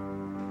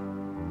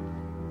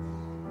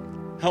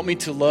 Help me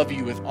to love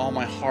you with all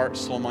my heart,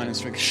 soul, mind, and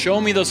strength.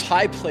 Show me those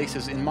high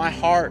places in my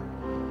heart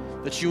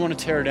that you want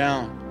to tear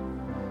down.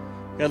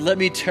 God, let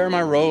me tear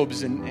my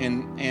robes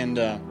and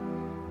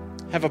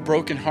have a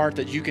broken heart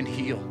that you can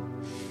heal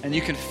and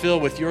you can fill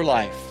with your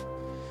life.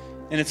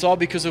 And it's all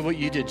because of what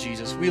you did,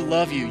 Jesus. We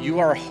love you. You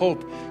are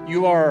hope.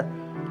 You are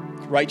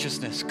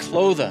righteousness.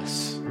 Clothe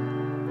us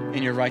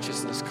in your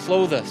righteousness.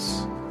 Clothe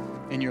us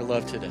in your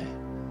love today.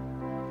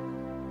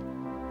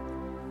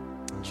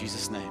 In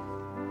Jesus' name.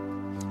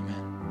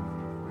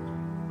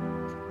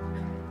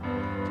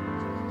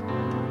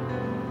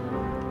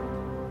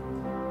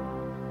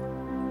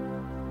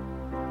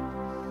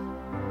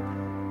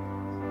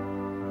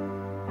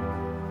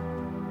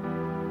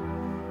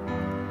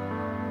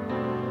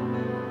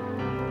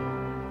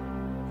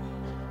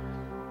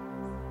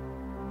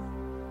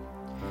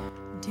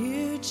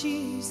 Dear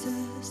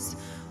Jesus,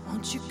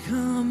 won't you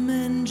come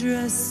and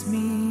dress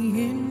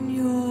me in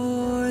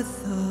your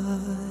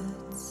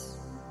thoughts?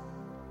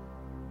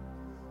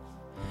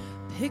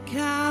 Pick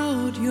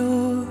out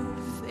your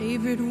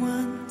favorite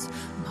ones.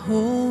 I'm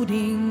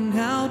holding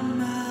out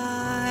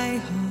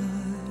my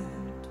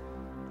heart.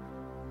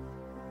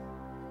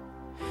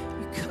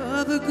 You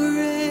cover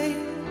gray,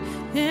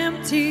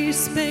 empty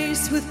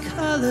space with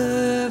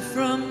color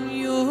from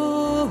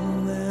your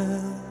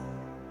well.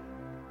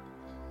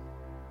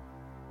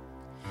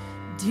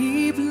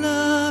 Deep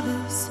love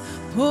is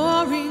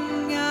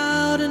pouring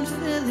out and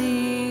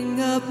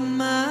filling up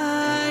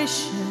my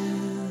shell.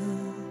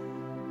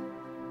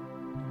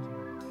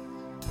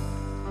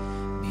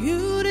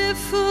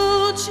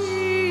 Beautiful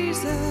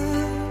Jesus,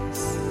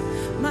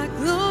 my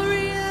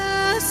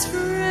glorious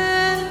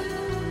friend,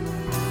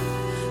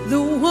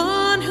 the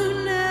one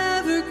who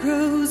never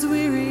grows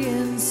weary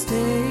and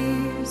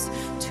stays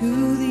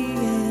to the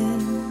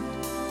end.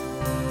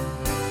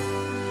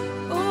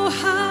 Oh,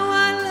 how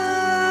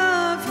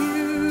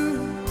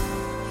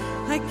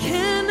I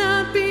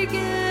cannot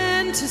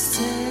begin to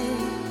say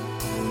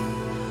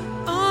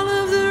all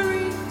of the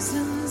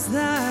reasons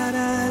that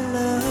I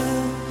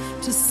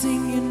love to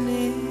sing your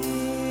name.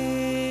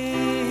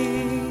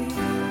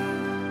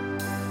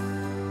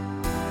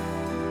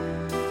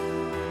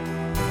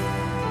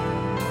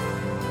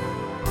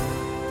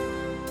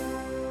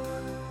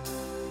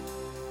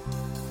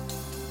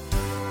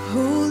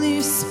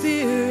 Holy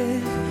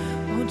Spirit,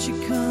 won't you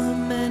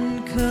come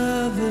and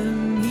cover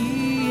me?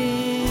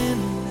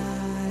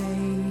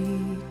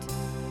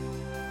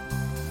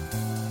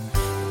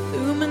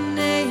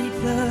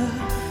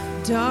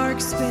 Dark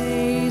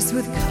space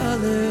with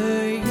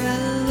color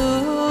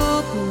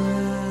yellow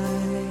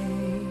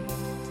bright,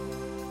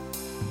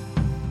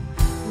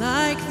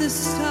 like the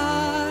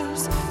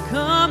stars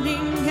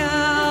coming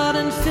out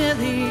and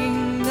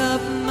filling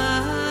up my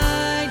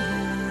night.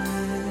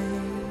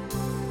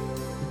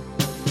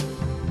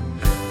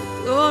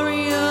 The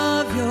glory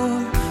of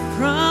your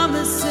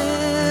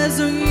promises,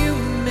 oh, you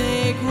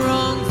make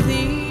wrong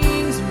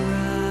things right.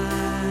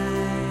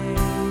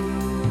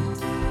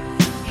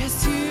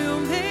 Yes, you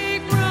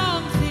make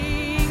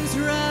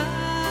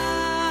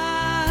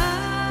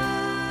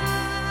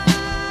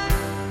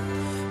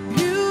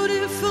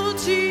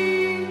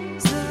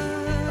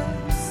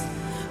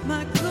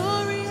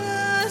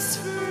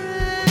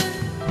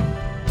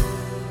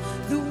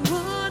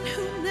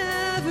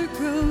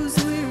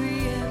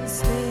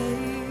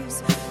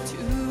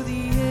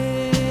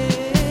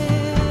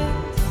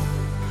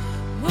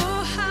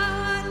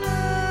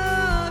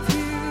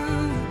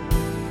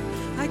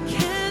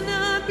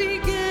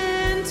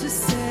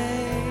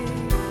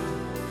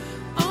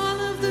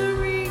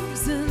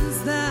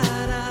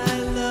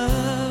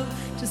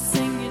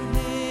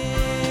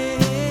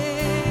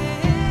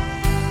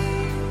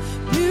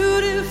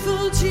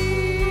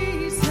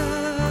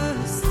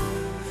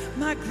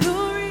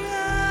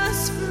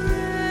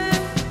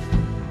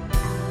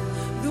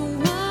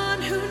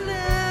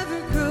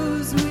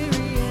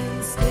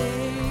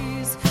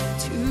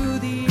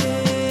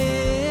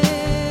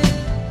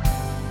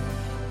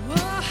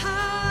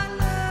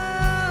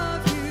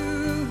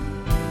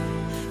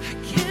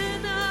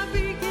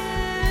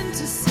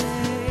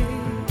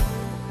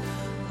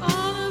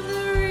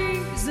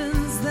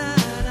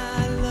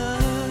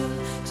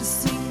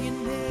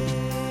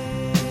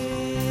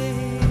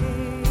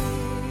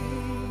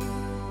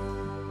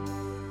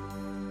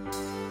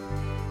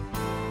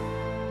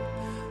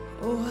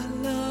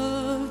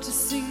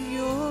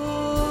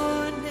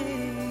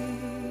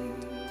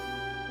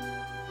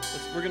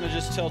We're going to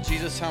just tell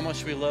Jesus how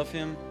much we love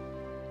him.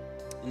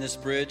 And this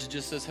bridge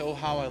just says, oh,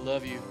 how I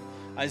love you.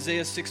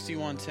 Isaiah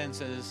 61:10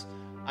 says,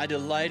 I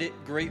delighted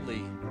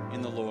greatly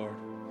in the Lord.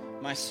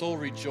 My soul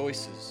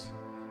rejoices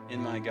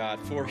in my God,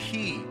 for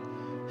he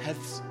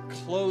hath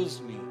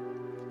clothed me.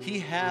 He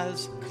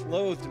has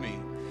clothed me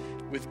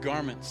with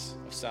garments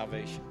of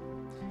salvation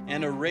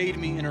and arrayed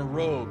me in a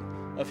robe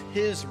of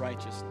his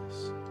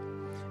righteousness.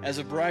 As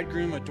a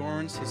bridegroom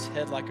adorns his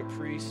head like a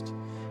priest,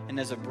 and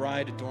as a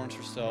bride adorns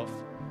herself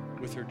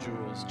with her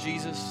jewels.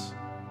 Jesus,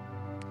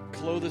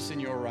 clothe us in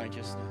your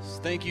righteousness.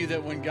 Thank you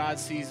that when God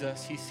sees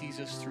us, he sees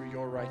us through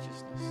your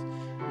righteousness.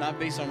 Not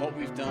based on what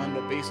we've done,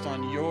 but based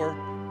on your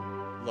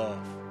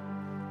love.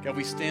 God,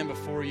 we stand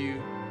before you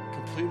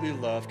completely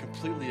loved,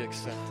 completely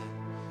accepted.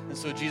 And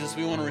so, Jesus,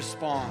 we want to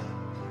respond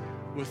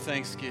with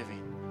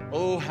thanksgiving.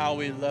 Oh, how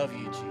we love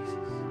you, Jesus.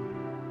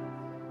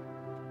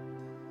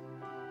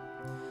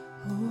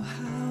 Oh,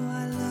 how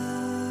I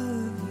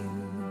love you.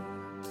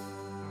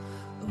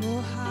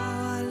 Oh,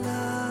 how I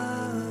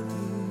love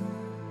you.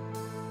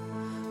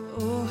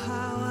 Oh,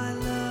 how I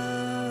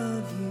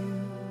love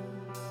you.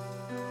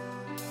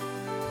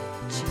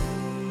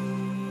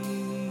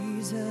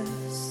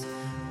 Jesus.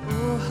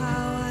 Oh,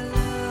 how I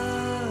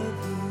love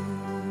you.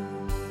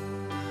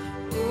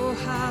 Oh,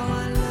 how I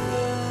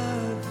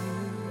love you.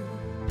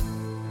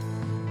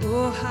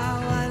 Oh, how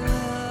I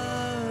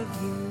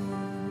love you.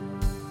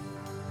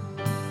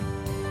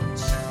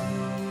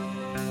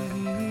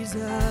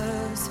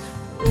 Jesus,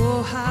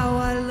 oh how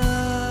I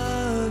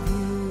love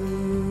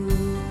you,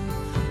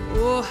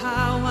 oh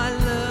how I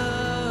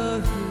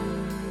love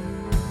you,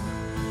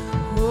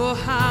 oh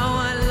how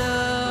I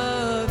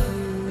love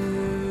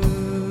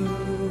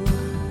you,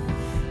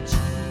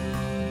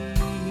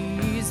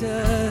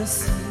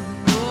 Jesus,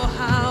 oh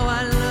how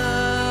I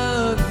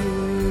love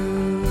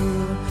you,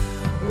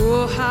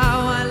 oh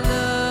how I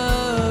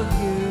love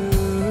you,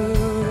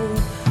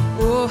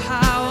 oh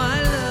how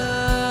I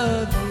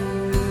love you.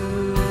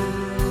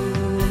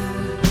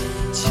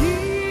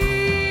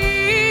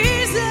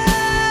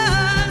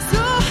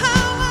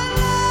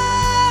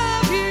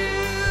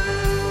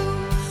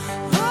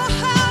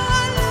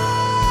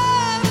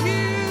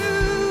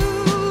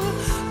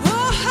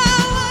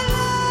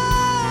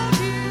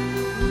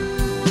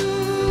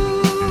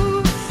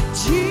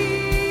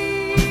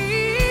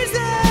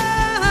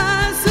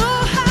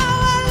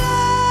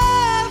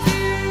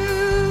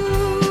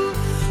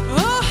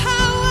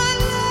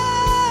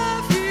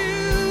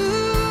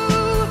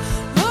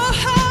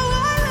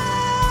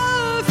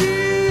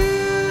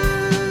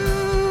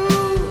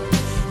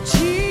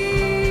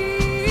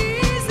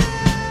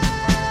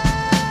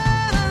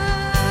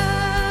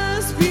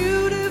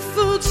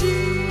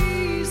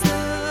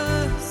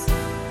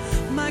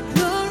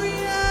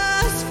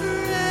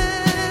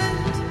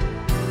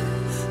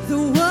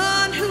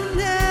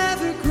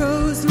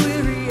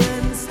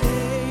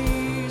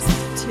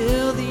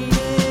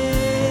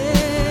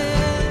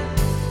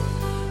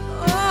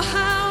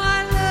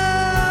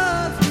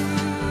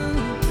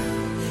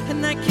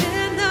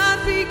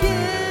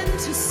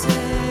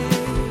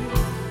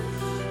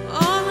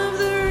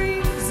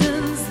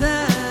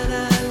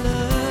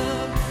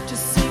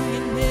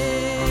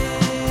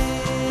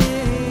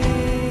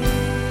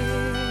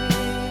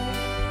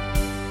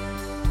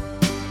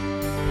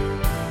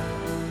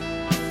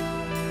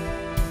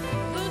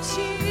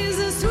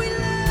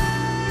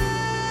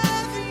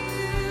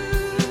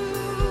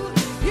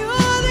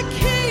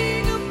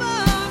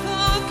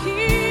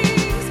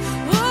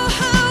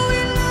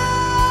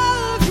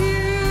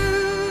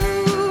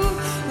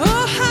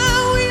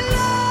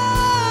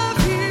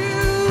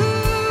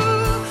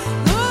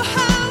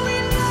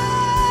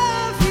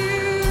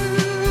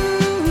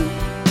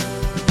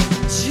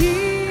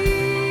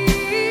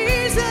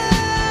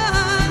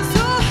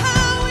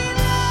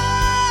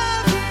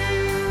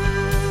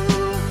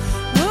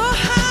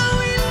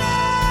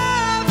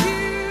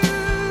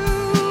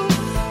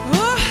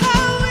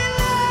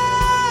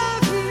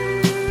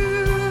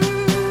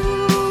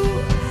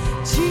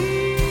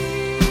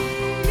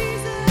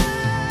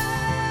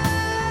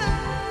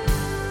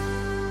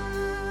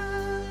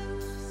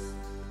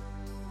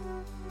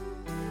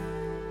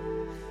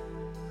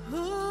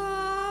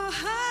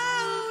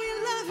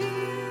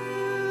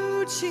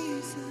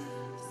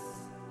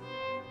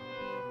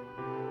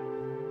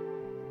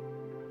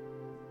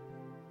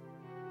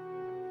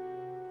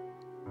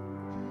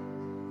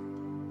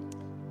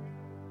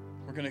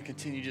 We're going to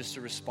continue just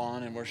to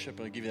respond and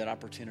worship. I'll give you that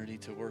opportunity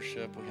to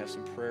worship. We have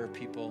some prayer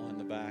people in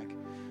the back.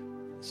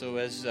 So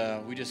as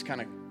we just kind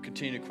of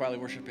continue to quietly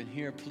worship in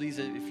here, please,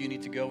 if you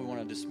need to go, we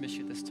want to dismiss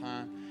you this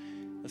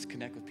time. Let's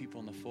connect with people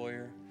in the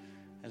foyer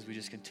as we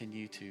just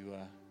continue to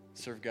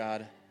serve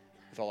God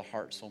with all our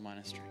heart, soul, mind,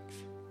 and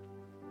strength.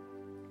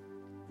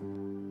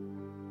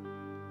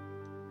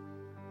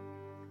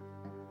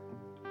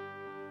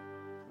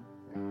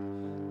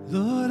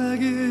 Lord, I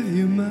give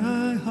you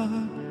my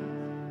heart.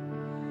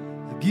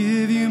 I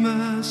give you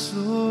my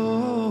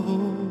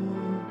soul.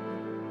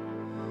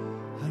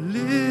 I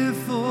live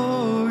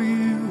for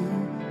you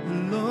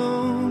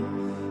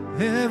alone,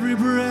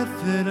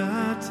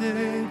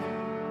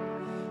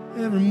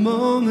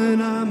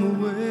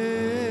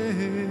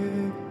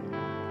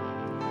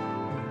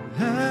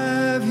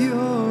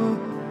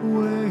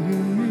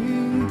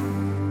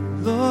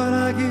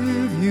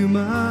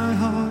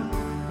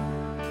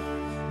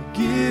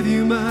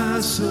 my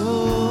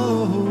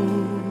soul.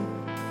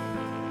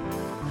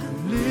 I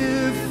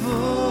live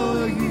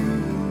for you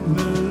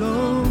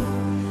alone.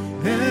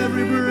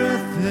 Every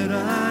breath that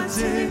I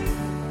take,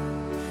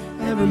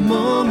 every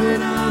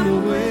moment I'm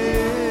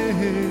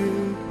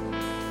awake,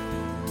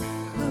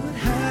 Lord,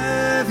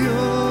 have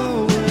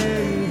your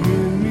way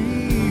in me.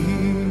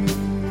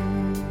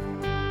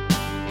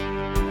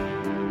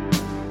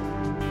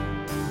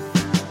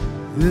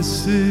 This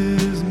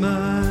is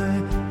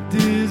my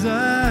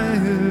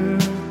desire,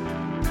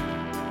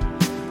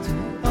 to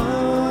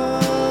honor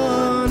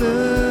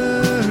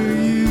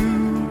you,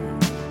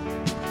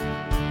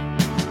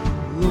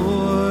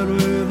 Lord,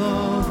 with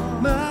all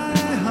my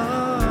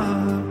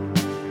heart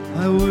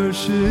I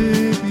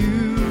worship you.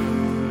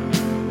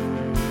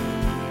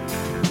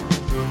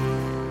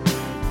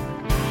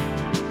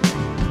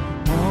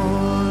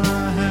 All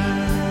I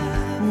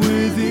have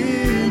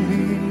within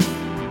me,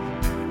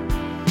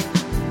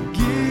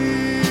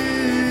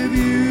 give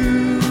you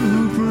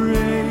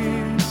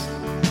praise,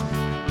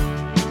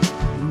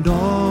 and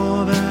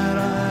all that I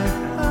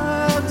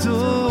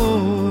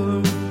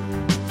adore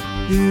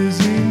is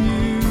in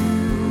you.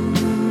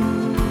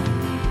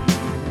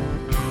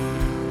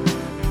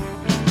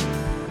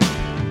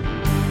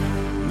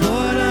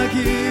 Lord, I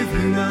give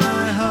you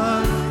my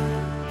heart,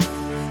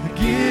 I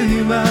give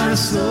you my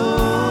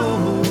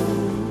soul.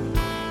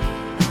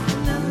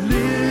 I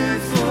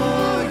live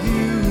for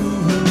you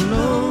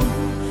alone.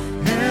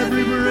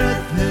 Every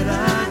breath that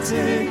I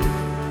take,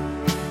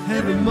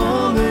 every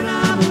moment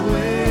I'm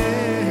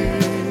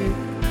awake,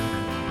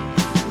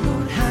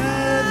 Lord,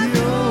 have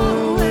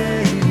your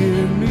way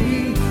in me.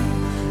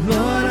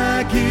 Lord,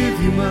 I give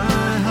you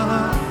my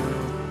heart,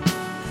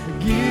 I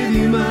give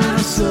you my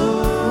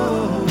soul.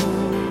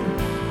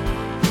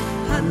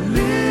 I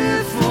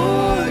live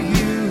for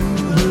you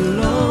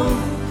alone.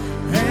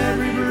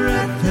 Every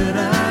breath that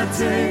I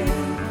take,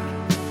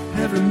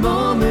 every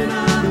moment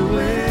I'm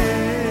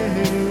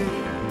awake,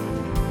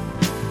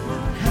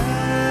 Lord,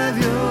 have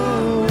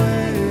your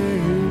way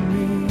in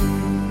me.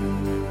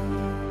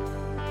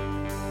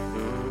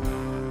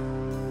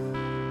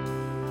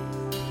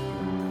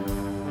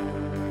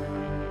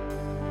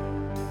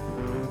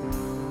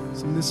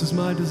 So this is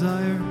my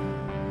desire.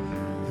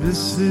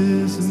 This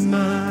is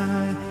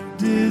my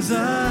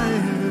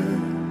desire,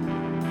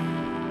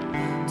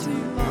 to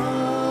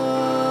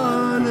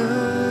honor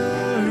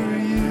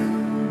you,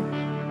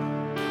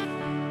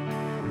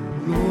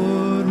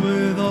 Lord,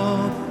 with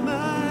all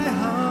my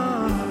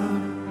heart,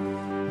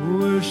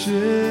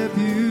 worship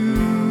you.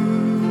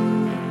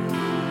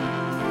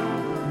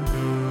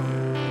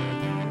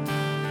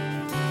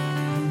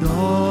 And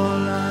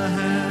all I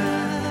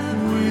have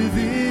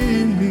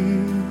within me,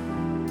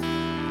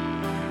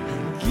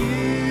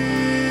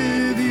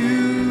 give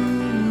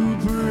you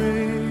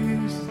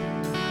praise.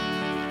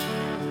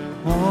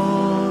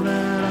 All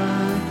that I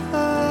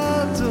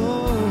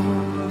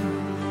adore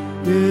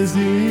is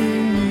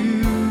in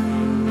you.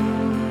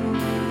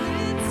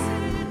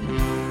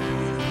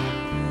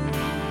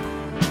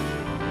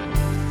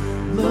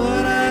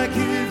 Lord, I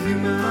give you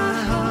my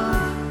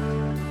heart,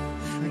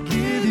 I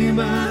give you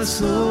my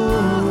soul.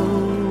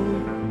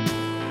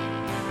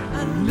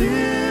 I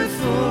live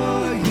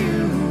for you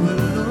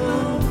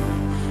alone.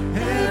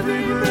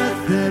 Every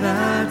breath that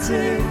I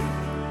take,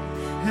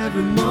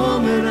 every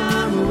moment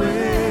I'm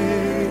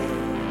awake,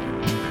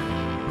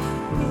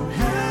 Lord,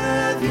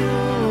 have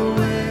your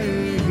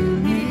way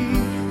in me.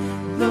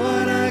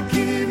 Lord, I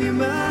give you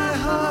my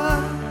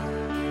heart,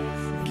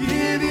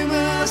 give you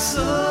my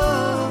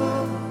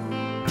soul.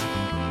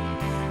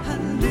 I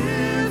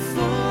live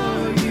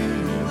for you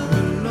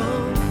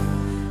alone.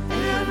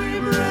 Every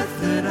breath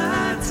that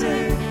I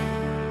take,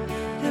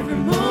 every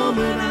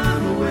moment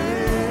I'm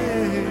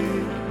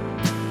awake,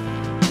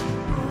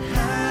 Lord,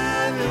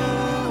 have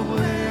your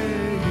way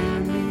in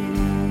me.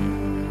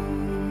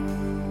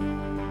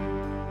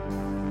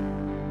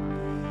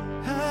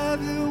 Have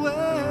your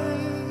way,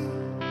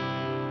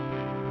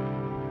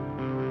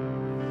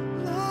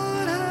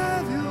 Lord,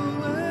 have your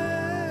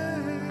way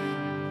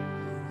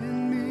in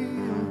me,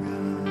 oh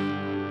God.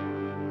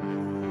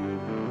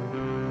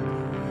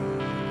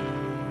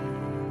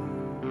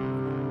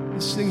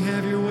 Let's sing,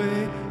 have your way,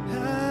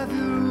 have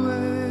your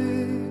way,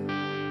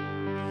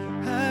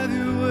 have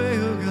your way,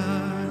 oh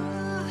God.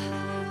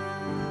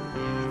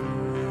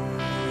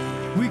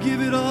 We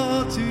give it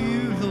all to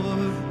you,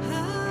 Lord.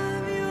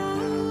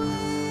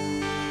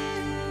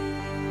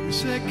 We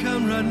say,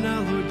 come right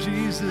now, Lord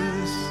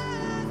Jesus.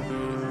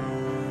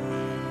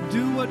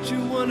 Do what you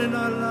want in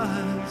our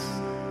lives.